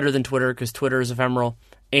 It's way better than Twitter, because Twitter is ephemeral.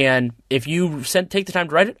 And if you take the time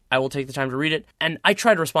to write it, I will take the time to read it. And I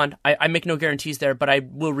try to respond. I make no guarantees there, but I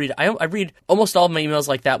will read it. I read almost all of my emails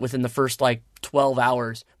like that within the first, 12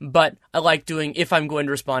 hours. But I like doing, if I'm going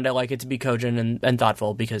to respond, I like it to be cogent and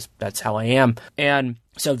thoughtful, because that's how I am. And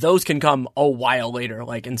so those can come a while later,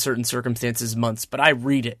 in certain circumstances, months. But I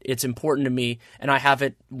read it. It's important to me. And I have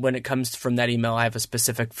it, when it comes from that email, I have a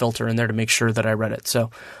specific filter in there to make sure that I read it. So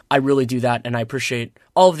I really do that. And I appreciate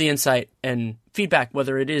all of the insight and feedback,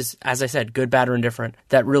 whether it is, as I said, good, bad, or indifferent.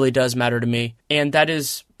 That really does matter to me. And that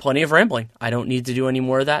is plenty of rambling. I don't need to do any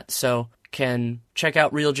more of that. So can check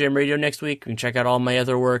out Real Jam Radio next week. You can check out all my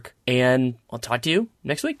other work. And I'll talk to you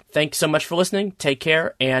next week. Thanks so much for listening. Take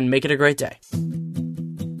care and make it a great day.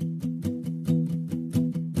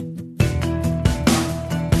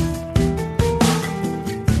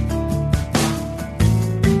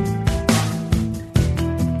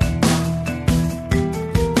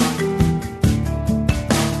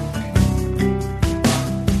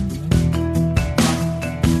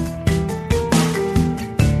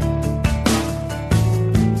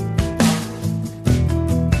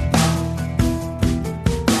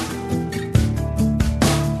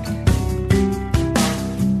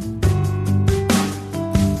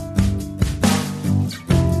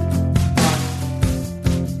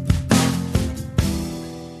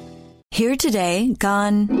 Here today,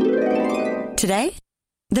 gone today?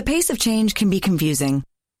 The pace of change can be confusing.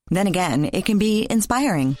 Then again, it can be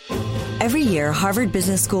inspiring. Every year, Harvard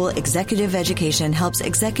Business School Executive Education helps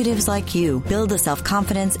executives like you build the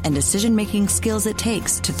self-confidence and decision-making skills it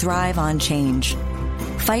takes to thrive on change.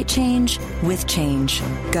 Fight change with change.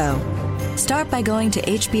 Go. Start by going to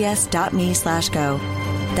hbs.me/go.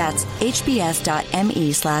 That's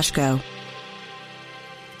hbs.me/go.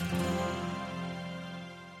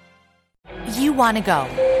 You want to go.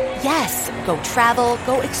 Yes, go travel,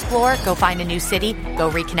 go explore, go find a new city, go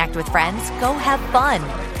reconnect with friends, go have fun.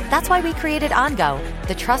 That's why we created OnGo,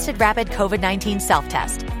 the trusted rapid COVID-19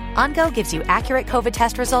 self-test. OnGo gives you accurate COVID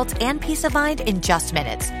test results and peace of mind in just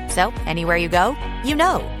minutes. So anywhere you go, you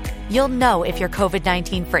know. You'll know if you're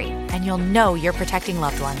COVID-19 free, and you'll know you're protecting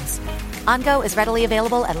loved ones. OnGo is readily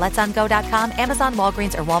available at letsongo.com, Amazon,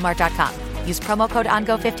 Walgreens, or Walmart.com. Use promo code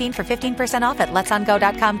ONGO15 for 15% off at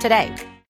letsongo.com today.